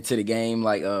going into the game,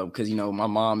 like, because my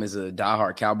mom is a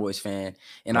diehard Cowboys fan,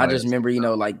 and I just remember,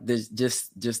 like this,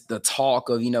 just the talk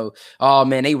of, oh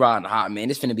man, they riding hot, man.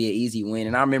 It's gonna be an easy win.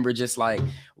 And I remember just like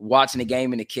watching the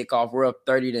game in the kickoff. We're up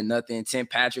 30-0. Tim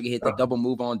Patrick hit the double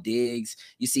move on Diggs.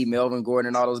 You see Melvin Gordon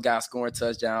and all those guys scoring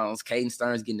touchdowns. Caden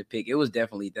Stearns getting the pick. It was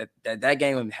definitely that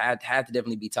game had to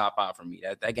definitely be top 5 for me.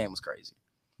 That game was crazy.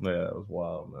 Yeah, it was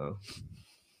wild, man.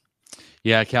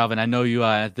 Yeah, Calvin, I know you.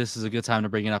 This is a good time to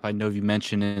bring it up. I know you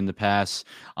mentioned in the past,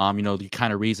 the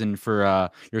kind of reason for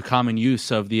your common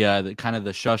use of the kind of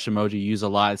the shush emoji you use a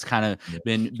lot. It's kind of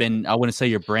been I wouldn't say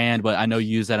your brand, but I know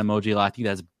you use that emoji a lot. I think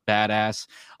that's badass.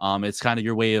 It's kind of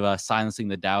your way of silencing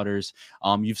the doubters.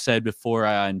 You've said before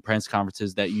in press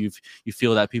conferences that you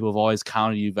feel that people have always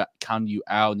counted you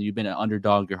out, and you've been an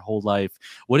underdog your whole life.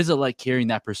 What is it like carrying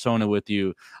that persona with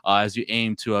you as you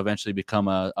aim to eventually become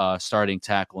a starting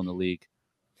tackle in the league?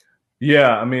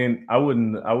 Yeah, I mean, I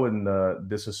wouldn't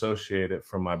disassociate it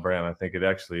from my brand. I think it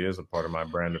actually is a part of my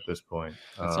brand at this point.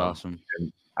 That's awesome.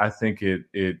 And I think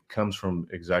it comes from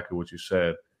exactly what you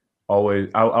said. Always,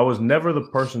 I was never the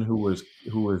person who was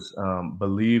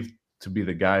believed to be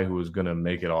the guy who was going to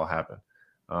make it all happen.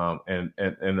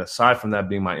 And aside from that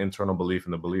being my internal belief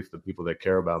and the belief of the people that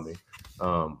care about me,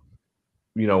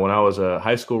 when I was a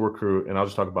high school recruit, and I'll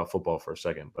just talk about football for a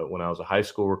second. But when I was a high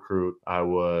school recruit, I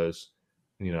was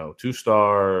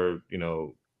 2-star,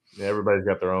 everybody's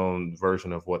got their own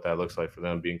version of what that looks like for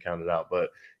them being counted out. But,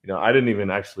 I didn't even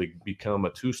actually become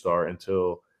a 2-star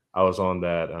until I was on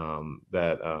that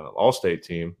All-State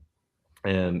team.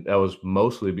 And that was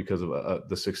mostly because of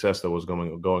the success that was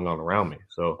going on around me.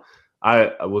 So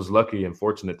I was lucky and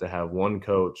fortunate to have one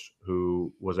coach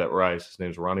who was at Rice. His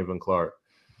name's Ronnie Van Clark.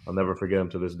 I'll never forget him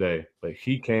to this day. But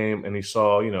he came and he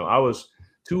saw, I was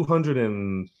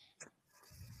 200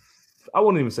 I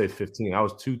wouldn't even say 15. I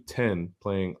was 210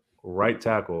 playing right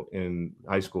tackle in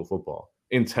high school football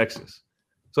in Texas.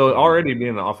 So already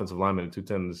being an offensive lineman at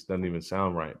 210 doesn't even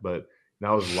sound right. But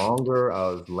I was longer. I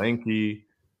was lanky.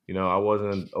 I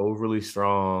wasn't overly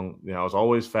strong. I was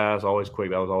always fast, always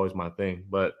quick. That was always my thing.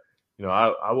 But,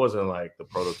 I wasn't like the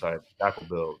prototype tackle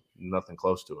build, nothing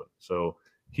close to it. So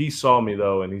he saw me,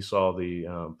 though, and he saw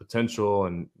the potential,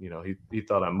 and, he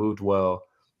thought I moved well.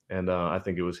 And I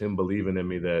think it was him believing in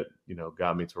me that,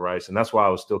 got me to Rice. And that's why I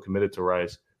was still committed to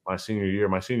Rice my senior year.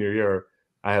 My senior year,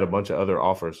 I had a bunch of other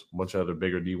offers, a bunch of other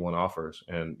bigger D1 offers.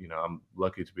 And, I'm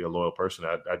lucky to be a loyal person.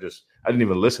 I didn't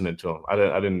even listen to them. I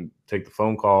didn't take the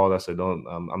phone call. I said,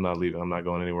 I'm not leaving. I'm not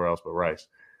going anywhere else but Rice.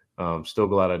 Still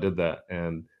glad I did that.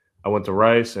 And I went to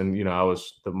Rice, and,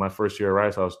 my first year at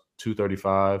Rice, I was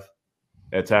 235.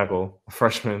 At tackle,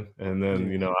 freshman, and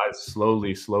then I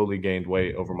slowly gained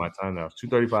weight over my time. Now I was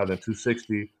 235, then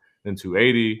 260, then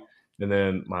 280, and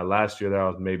then my last year there I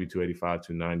was maybe 285,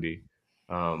 290,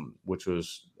 which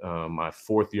was my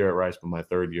 4th year at Rice, but my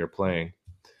 3rd year playing.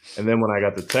 And then when I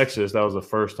got to Texas, that was the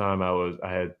first time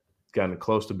I had gotten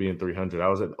close to being 300. I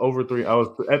was at over 3. I was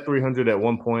at 300 at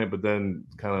one point, but then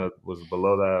kind of was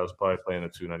below that. I was probably playing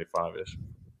at 295-ish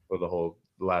for the whole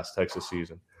last Texas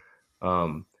season.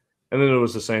 And then it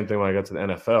was the same thing when I got to the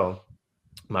NFL.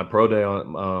 My pro day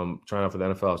on trying out for the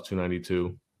NFL, I was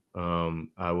 292.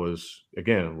 I was,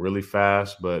 again, really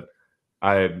fast, but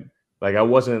I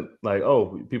wasn't like,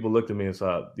 oh, people looked at me and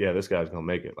thought, yeah, this guy's gonna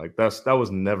make it. Like that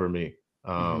was never me.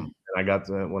 And I got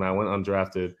to, when I went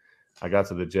undrafted, I got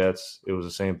to the Jets, it was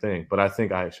the same thing. But I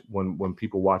think when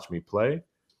people watch me play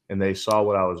and they saw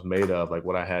what I was made of, like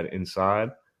what I had inside,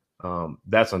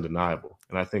 that's undeniable.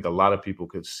 And I think a lot of people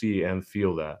could see and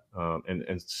feel that.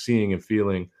 And seeing and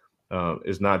feeling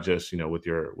is not just, with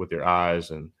your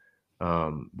eyes and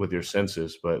with your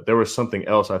senses, but there was something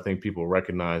else I think people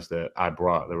recognized that I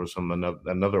brought. There was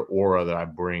another aura that I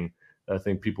bring that I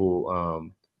think people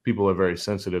are very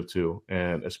sensitive to,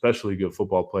 and especially good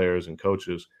football players and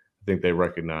coaches. I think they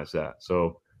recognize that.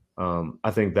 So I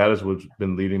think that is what's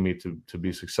been leading me to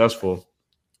be successful,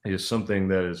 is something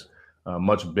that is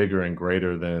much bigger and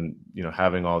greater than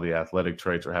having all the athletic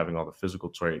traits or having all the physical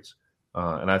traits.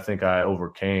 And I think I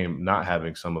overcame not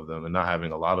having some of them and not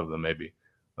having a lot of them, maybe.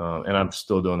 And I'm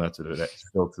still doing that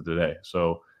still to today.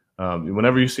 So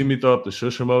whenever you see me throw up the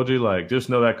shush emoji, like, just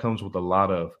know that comes with a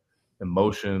lot of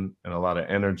emotion and a lot of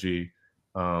energy,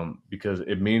 because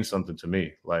it means something to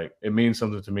me. Like, it means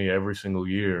something to me every single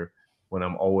year when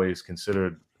I'm always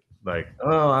considered like,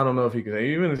 oh, I don't know if he can,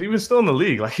 even still in the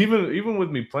league. Like, even with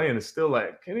me playing, it's still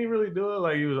like, can he really do it?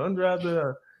 Like, he was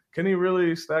undrafted. Can he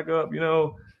really stack up?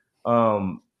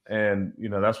 And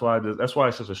that's why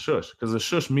it's just a shush, because the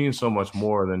shush means so much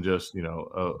more than just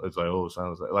it's like, oh, it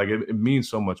sounds like it means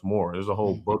so much more. There's a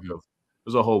whole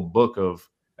book of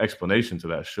explanation to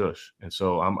that shush, and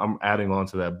so I'm adding on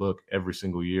to that book every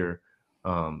single year,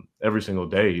 every single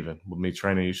day. Even with me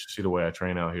training, you should see the way I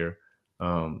train out here,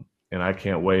 and I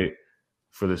can't wait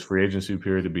for this free agency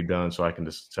period to be done so I can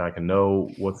know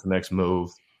what's the next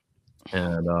move,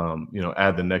 and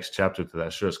add the next chapter to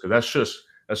that shush, because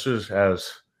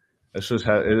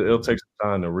it'll take some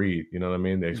time to read, you know what I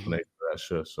mean, the explanation for that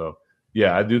shush. So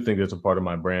yeah, I do think it's a part of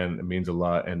my brand. It means a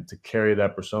lot, and to carry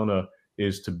that persona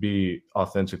is to be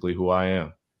authentically who I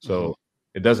am. So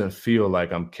it doesn't feel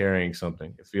like I'm carrying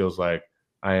something. It feels like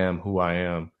I am who I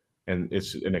am, and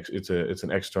it's an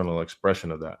external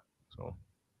expression of that. So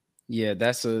yeah,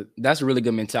 that's a really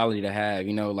good mentality to have.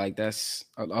 Like, that's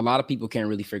a lot of people can't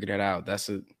really figure that out. That's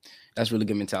really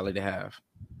good mentality to have.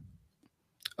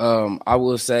 I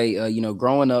will say,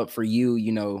 growing up for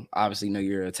you, obviously,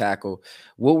 you're a tackle.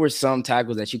 What were some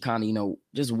tackles that you kind of,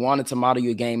 just wanted to model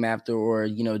your game after, or,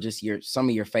 just some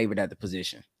of your favorite at the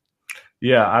position?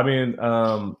 Yeah, I mean,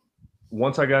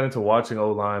 once I got into watching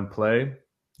O-line play,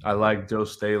 I liked Joe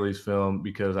Staley's film,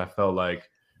 because I felt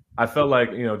like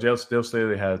Joe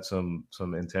Staley had some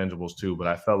intangibles too, but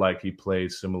I felt like he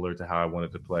played similar to how I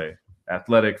wanted to play: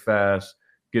 athletic, fast,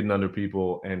 getting under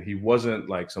people, and he wasn't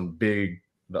like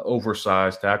the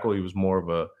oversized tackle. He was more of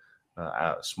a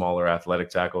smaller, athletic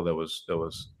tackle that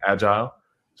was agile.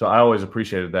 So I always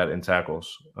appreciated that in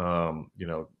tackles. I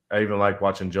even like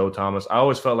watching Joe Thomas. I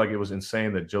always felt like it was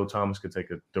insane that Joe Thomas could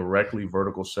take a directly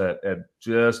vertical set at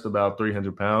just about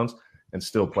 300 pounds and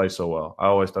still play so well. I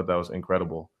always thought that was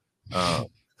incredible.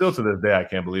 Still to this day, I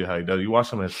can't believe how he does it. You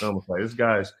watch him in his film, it's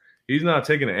like, he's not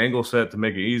taking an angle set to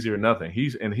make it easier or nothing.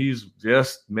 He's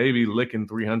just maybe licking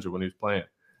 300 when he's playing.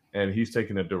 And he's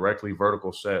taking a directly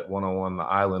vertical set one-on-one on the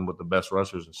island with the best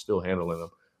rushers and still handling them.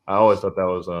 I always thought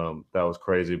that was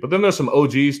crazy. But then there's some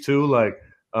OGs too, like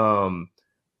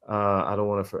I don't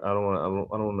want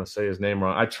to say his name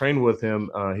wrong. I trained with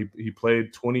him. He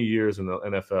played 20 years in the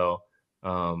NFL,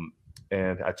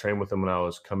 and I trained with him when I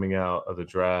was coming out of the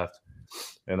draft,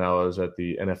 and I was at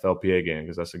the NFLPA game,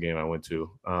 because that's the game I went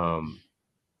to.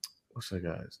 What's that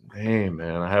guy's name,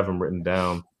 man? I have him written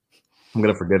down. I'm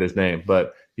gonna forget his name,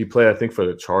 but he played, I think, for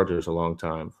the Chargers a long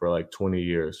time, for like 20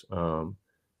 years.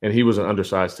 And he was an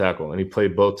undersized tackle, and he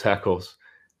played both tackles.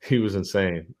 He was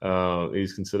insane.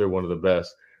 He's considered one of the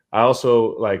best. I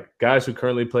also like guys who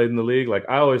currently played in the league. Like,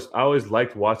 I always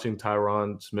liked watching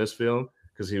Tyron Smith's film,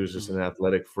 because he was just an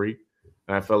athletic freak,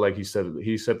 and I felt like he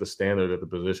set the standard at the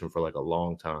position for like a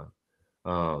long time.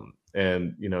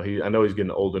 And I know he's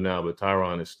getting older now, but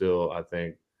Tyron is still, I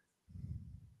think,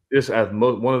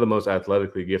 one of the most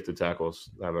athletically gifted tackles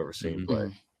I've ever seen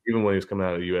play. Even when he was coming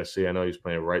out of USC, I know he was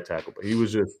playing right tackle, but he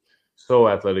was just so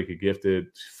athletically gifted,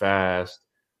 fast,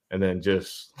 and then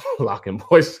just locking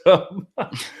boys up.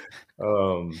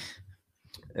 I'm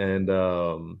trying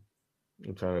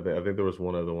to think. I think there was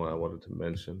one other one I wanted to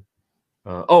mention.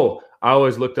 I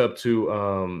always looked up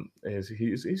to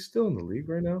he's still in the league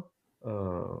right now.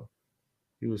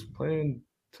 He was playing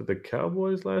to the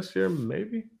Cowboys last year,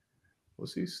 maybe.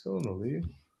 Was he still in the league?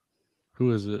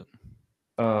 Who is it?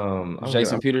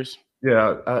 Jason Peters.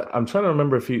 Yeah, I'm trying to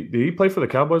remember if did he play for the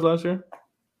Cowboys last year?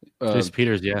 Jason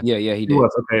Peters, yeah, he did.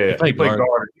 Okay, he played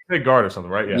guard. He played guard or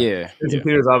something, right? Yeah. Jason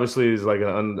Peters obviously is like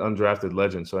an undrafted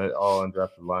legend, so all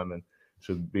undrafted linemen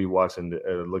should be watching,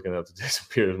 looking up to Jason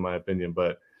Peters, in my opinion.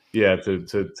 But yeah, to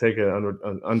take an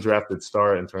undrafted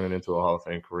start and turn it into a Hall of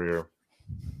Fame career,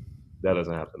 that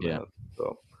doesn't happen, man.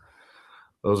 So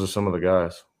those are some of the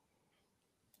guys.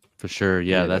 For sure.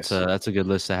 Yeah, that's a good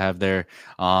list to have there.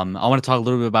 I want to talk a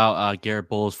little bit about Garrett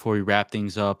Bowles before we wrap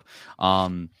things up.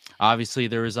 Obviously,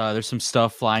 there's some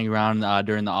stuff flying around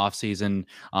during the offseason.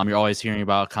 You're always hearing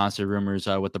about constant rumors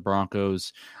with the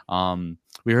Broncos.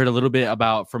 We heard a little bit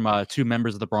about from two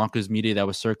members of the Broncos media that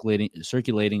was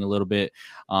circulating a little bit.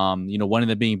 One of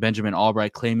them being Benjamin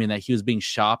Albright, claiming that he was being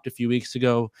shopped a few weeks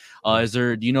ago.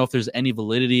 Do you know if there's any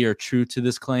validity or truth to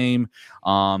this claim?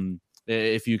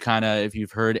 If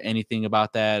you've heard anything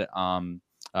about that,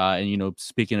 and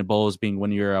speaking of Bowles being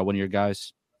one of your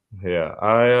guys.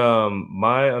 Yeah,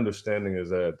 my understanding is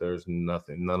that there's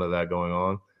none of that going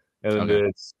on, and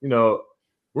it's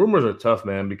rumors are tough,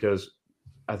 man, because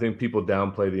I think people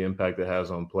downplay the impact it has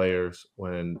on players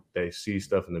when they see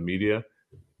stuff in the media,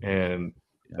 and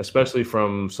especially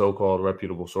from so-called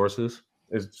reputable sources.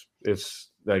 It's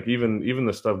like even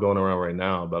the stuff going around right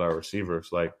now about our receivers,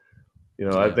 like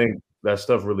I think that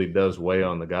stuff really does weigh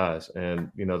on the guys.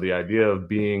 And the idea of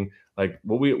being like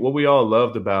what we all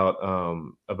loved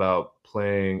about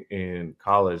playing in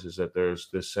college is that there's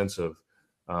this sense of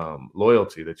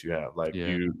loyalty that you have. Like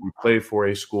you play for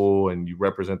a school and you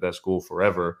represent that school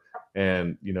forever.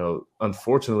 And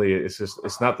unfortunately,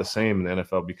 it's not the same in the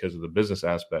NFL because of the business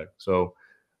aspect. So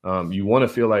you want to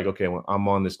feel like, okay, well, I'm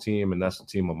on this team and that's the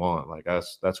team I'm on. Like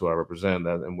that's who I represent.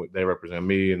 That and they represent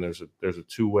me. And there's a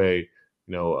two-way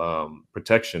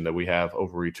protection that we have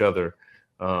over each other.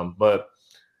 But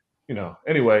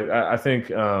anyway, I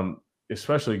think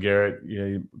especially Garrett,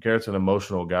 Garrett's an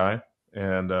emotional guy.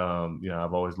 And,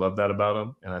 I've always loved that about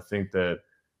him. And I think that,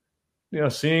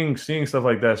 seeing stuff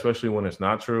like that, especially when it's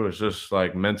not true, it's just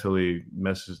like mentally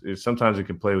messes. Sometimes it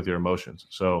can play with your emotions.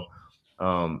 So,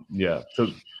 So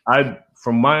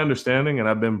from my understanding, and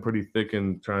I've been pretty thick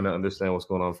in trying to understand what's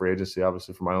going on for agency,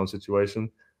 obviously for my own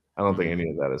situation, I don't think any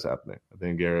of that is happening. I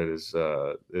think Garrett is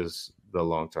the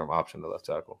long-term option to left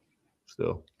tackle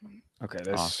still. Okay,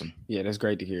 that's awesome. Yeah, that's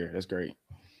great to hear. That's great.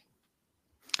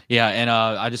 Yeah, and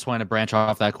I just wanted to branch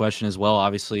off that question as well.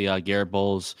 Obviously, Garrett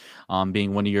Bowles,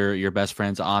 being one of your best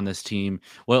friends on this team,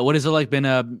 what has it like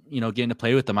been, getting to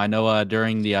play with them? I know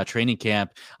during the training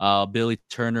camp, Billy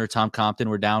Turner, Tom Compton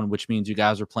were down, which means you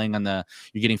guys were playing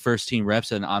you're getting first team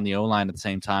reps and on the O line at the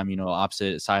same time.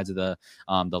 Opposite sides of the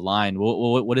line.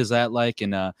 What is that like?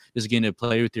 And just getting to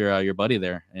play with your buddy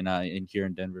there in here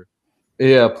in Denver.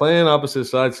 Yeah, playing opposite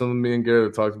sides. Something me and Garrett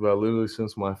have talked about literally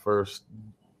since my first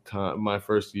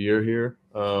year here.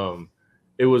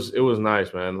 It was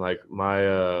nice, man. Like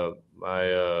I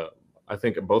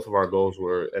think both of our goals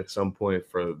were at some point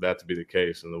for that to be the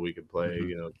case and that we could play,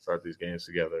 start these games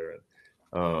together.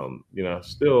 And,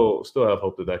 still have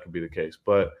hope that could be the case,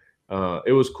 but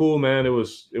it was cool, man. It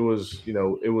was,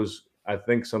 I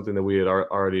think something that we had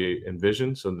already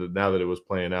envisioned. So that now that it was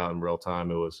playing out in real time,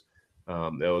 that was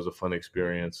a fun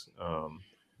experience.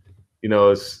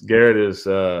 Garrett is Garrett's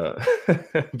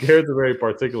a very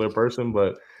particular person,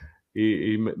 but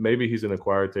he maybe he's an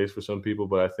acquired taste for some people.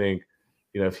 But I think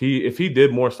if he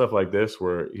did more stuff like this,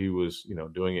 where he was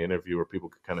doing an interview where people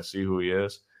could kind of see who he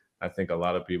is, I think a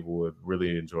lot of people would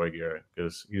really enjoy Garrett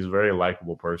because he's a very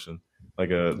likable person.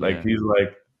 He's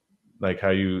like how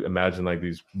you imagine like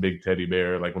these big teddy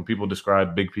bear. Like when people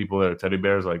describe big people that are teddy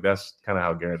bears, like that's kind of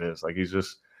how Garrett is. Like he's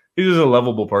just a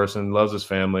lovable person, loves his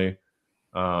family.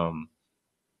 And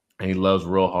he loves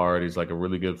real hard. He's like a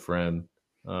really good friend.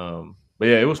 But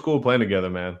yeah, it was cool playing together,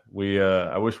 man.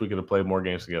 I wish we could have played more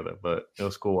games together, but it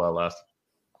was cool while it lasted.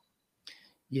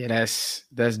 Yeah,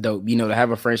 that's dope. To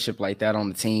have a friendship like that on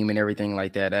the team and everything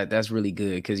like that's really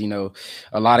good because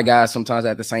a lot of guys sometimes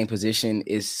at the same position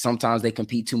sometimes they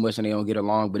compete too much and they don't get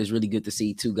along. But it's really good to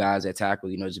see two guys that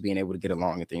tackle, just being able to get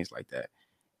along and things like that.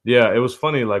 Yeah, it was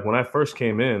funny. Like when I first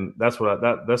came in, that's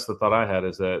the thought I had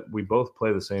is that we both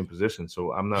play the same position.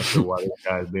 So I'm not sure why that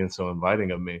guy is being so inviting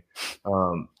of me.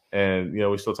 And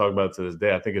we still talk about it to this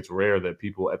day. I think it's rare that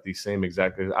people at the same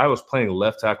exact. I was playing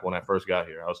left tackle when I first got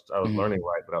here. I was learning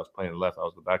right, but I was playing left. I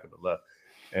was the back of the left,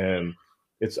 and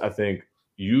it's I think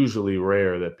usually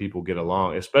rare that people get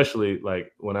along. Especially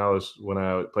like when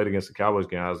I played against the Cowboys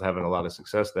game, I was having a lot of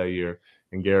success that year,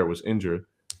 and Garrett was injured.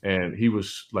 And he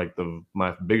was like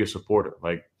my biggest supporter.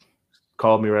 Like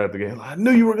called me right at the game. I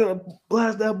knew you were gonna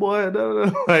blast that boy.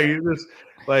 Like he just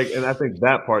and I think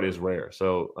that part is rare.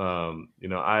 So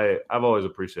I've always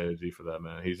appreciated G for that,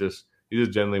 man. He just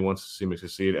genuinely wants to see me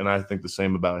succeed, and I think the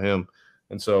same about him.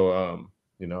 And so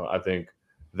I think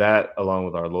that along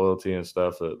with our loyalty and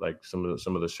stuff, like some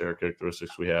of the shared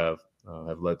characteristics we have,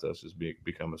 have led to us just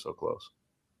becoming so close.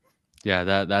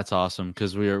 Yeah, that's awesome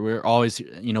because we're always,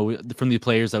 from the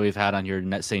players that we've had on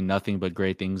here saying nothing but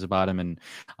great things about him. And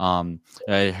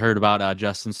I heard about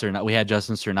Justin Sternad. We had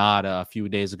Justin Sternad a few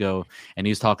days ago, and he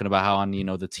was talking about how on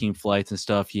the team flights and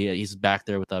stuff, he's back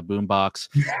there with a boombox,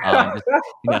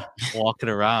 walking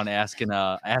around asking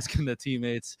the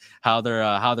teammates how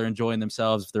they're enjoying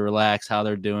themselves, if they're relaxed, how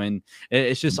they're doing.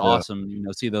 It's just awesome,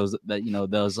 see those you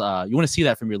want to see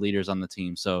that from your leaders on the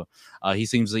team. So he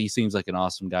seems like an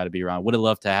awesome guy to be around. Would have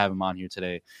loved to have him on here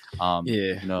today. I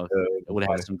would have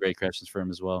had some great questions for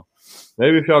him as well.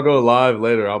 Maybe if y'all go live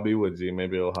later, I'll be with G.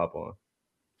 Maybe he'll hop on.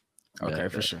 Okay,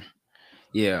 for sure.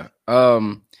 Yeah.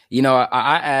 I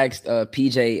asked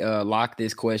PJ Locke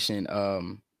this question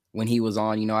when he was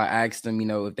on. I asked him,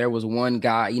 if there was one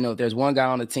guy, if there's one guy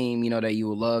on the team, that you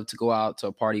would love to go out to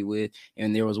a party with,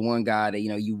 and there was one guy that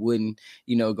you wouldn't,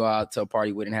 go out to a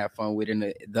party with and have fun with,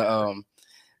 and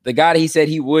the guy that he said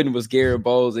he wouldn't was Garrett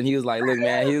Bowles. And he was like, look,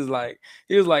 man, he was like,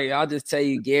 I'll just tell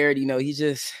you, Garrett, he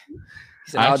said,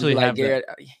 I'll just like Garrett.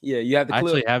 Yeah, you have the clip. I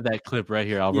actually have that clip right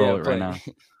here. I'll roll it right now.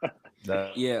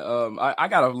 I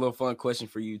got a little fun question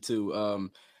for you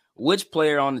too. Which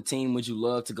player on the team would you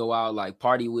love to go out, like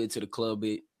party with, to the club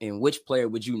with? And which player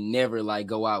would you never like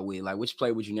go out with? Like which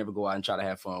player would you never go out and try to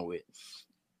have fun with?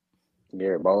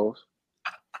 Garrett Bowles.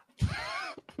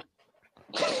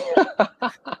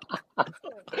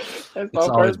 That's my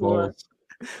first one.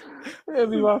 It'll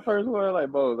be my first one. Like,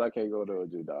 Bowles, I can't go there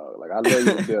with you, dog. Like, I love you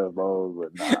to death, Bowles,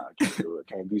 but nah, I can't do it.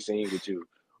 Can't be seen with you.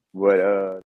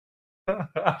 But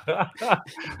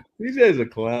PJ's a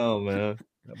clown, man.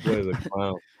 That boy's a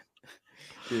clown.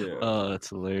 Yeah. Oh, that's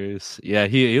hilarious. Yeah,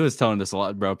 he was telling us a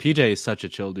lot, bro. PJ is such a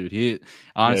chill dude. He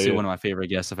honestly one of my favorite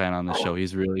guests I've had on the show.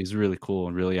 He's really cool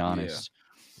and really honest.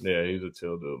 Yeah, he's a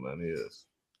chill dude, man. He is.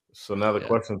 So now the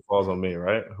question falls on me,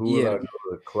 right? Who would I go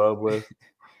to the club with?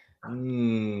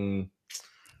 And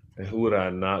who would I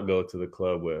not go to the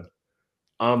club with?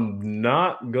 I'm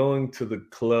not going to the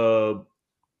club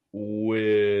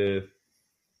with.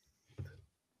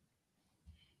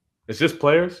 It's just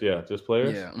players? Yeah, just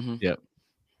players? Yeah. Mm-hmm. Yep.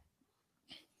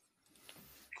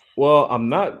 Well, I'm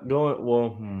not going.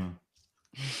 Well,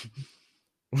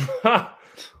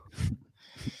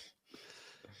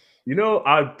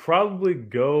 I'd probably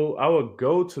go. I would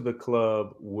go to the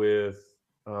club with.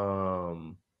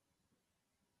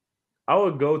 I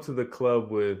would go to the club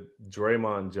with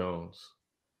Draymond Jones.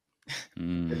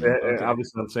 Okay.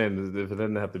 Obviously, I'm saying if it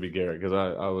didn't have to be Garrett, because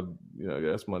I would,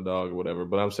 that's my dog or whatever.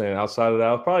 But I'm saying outside of that,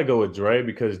 I'll probably go with Dre,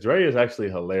 because Dre is actually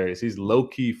hilarious. He's low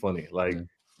key funny. Like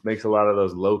makes a lot of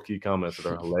those low key comments that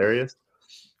are hilarious.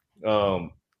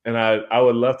 And I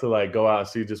would love to like go out and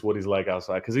see just what he's like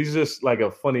outside, because he's just like a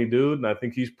funny dude, and I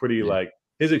think he's pretty like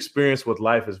his experience with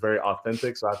life is very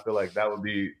authentic. So I feel like that would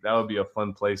be a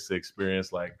fun place to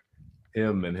experience like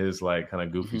him and his like kind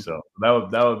of goofy self. I would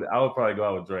probably go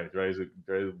out with Dre. Dre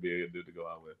would be a good dude to go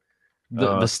out with.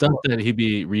 The stuff that he'd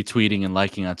be retweeting and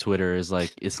liking on Twitter is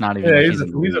like, it's not even. Yeah, he's a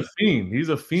fiend. He's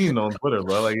a fiend on Twitter,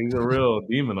 bro. Like he's a real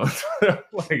demon on Twitter.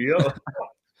 Like yo.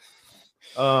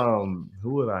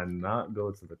 Who would I not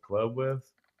go to the club with?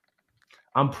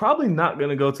 I'm probably not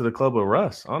gonna go to the club with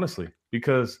Russ, honestly,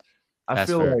 because I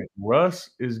feel like Russ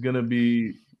is gonna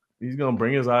be. He's gonna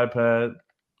bring his iPad.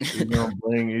 He's gonna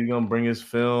bring his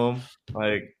film.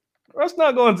 Like Russ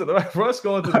going to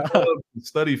the club to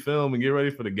study film and get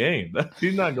ready for the game.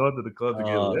 He's not going to the club to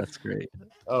get lit. That's great.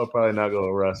 I would probably not go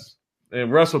with Russ.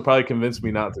 And Russ would probably convince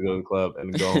me not to go to the club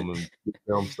and go home and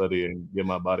film study and get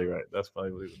my body right. That's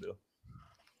probably what he would do.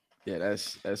 Yeah,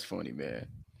 that's funny, man.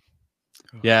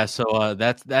 Yeah, so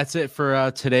that's it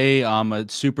for today.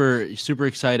 Super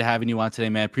excited having you on today,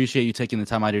 man. Appreciate you taking the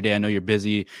time out of your day. I know you're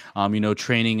busy,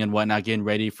 training and whatnot, getting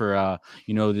ready for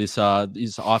these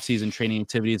off-season training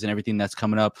activities and everything that's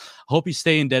coming up. Hope you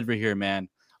stay in Denver here, man.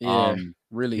 Yeah,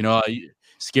 really. You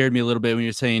scared me a little bit when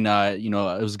you're saying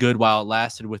it was good while it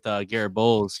lasted with Garrett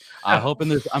Bowles. I'm hoping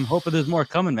there's more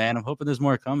coming, man. I'm hoping there's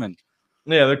more coming.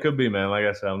 Yeah, there could be, man. Like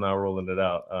I said, I'm not ruling it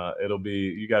out. It'll be.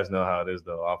 You guys know how it is,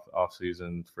 though. Off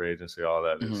season, free agency, all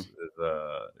that is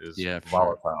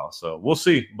volatile. Sure. So we'll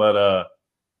see. But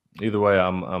either way,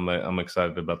 I'm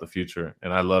excited about the future,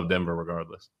 and I love Denver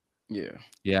regardless.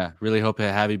 Yeah. Really hope to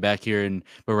have you back here.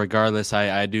 But regardless,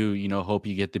 I do, hope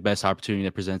you get the best opportunity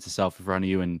that presents itself in front of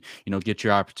you, and, get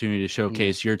your opportunity to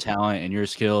showcase your talent and your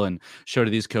skill and show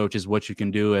to these coaches what you can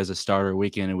do as a starter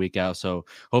week in and week out. So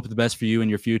hope the best for you in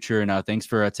your future. And thanks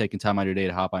for taking time out of your day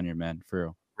to hop on here, man. For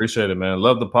real. Appreciate it, man.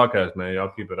 Love the podcast, man.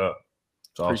 Y'all keep it up.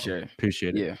 It's awesome.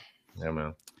 Appreciate it. Yeah,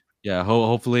 man. Yeah,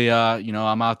 hopefully,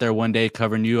 I'm out there one day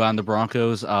covering you on the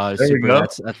Broncos. There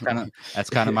That's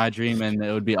kind of my dream, and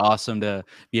it would be awesome to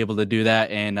be able to do that.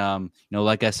 And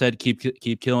like I said,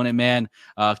 keep killing it, man.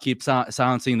 Keep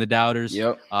silencing the doubters.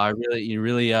 Yep. You're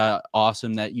really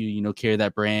awesome that you carry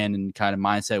that brand and kind of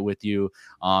mindset with you.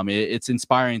 It's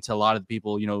inspiring to a lot of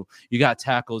people. You got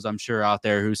tackles, I'm sure, out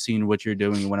there who's seen what you're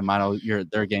doing and want to model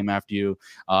their game after you.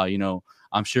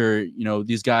 I'm sure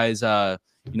these guys.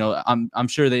 I'm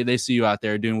sure they see you out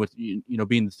there doing what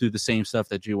being through the same stuff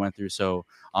that you went through. So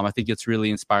I think it's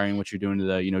really inspiring what you're doing to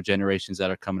the generations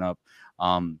that are coming up.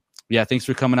 Yeah, thanks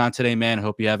for coming on today, man.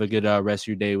 Hope you have a good rest of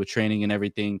your day with training and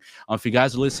everything. If you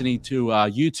guys are listening to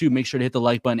YouTube, make sure to hit the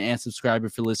like button and subscribe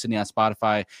if you're listening on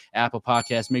Spotify, Apple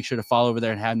Podcasts. Make sure to follow over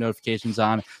there and have notifications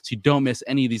on so you don't miss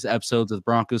any of these episodes with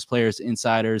Broncos players,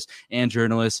 insiders, and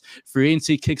journalists. Free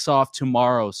agency kicks off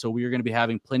tomorrow, so we are going to be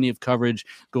having plenty of coverage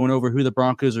going over who the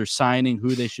Broncos are signing,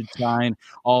 who they should sign,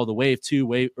 all the wave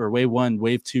 1,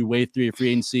 wave 2, wave 3 of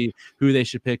free agency, who they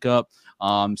should pick up.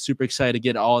 Super excited to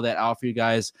get all that out for you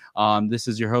guys. This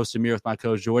is your host, Amir, with my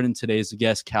coach, Jordan. Today's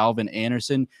guest, Calvin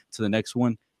Anderson. To the next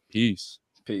one. Peace.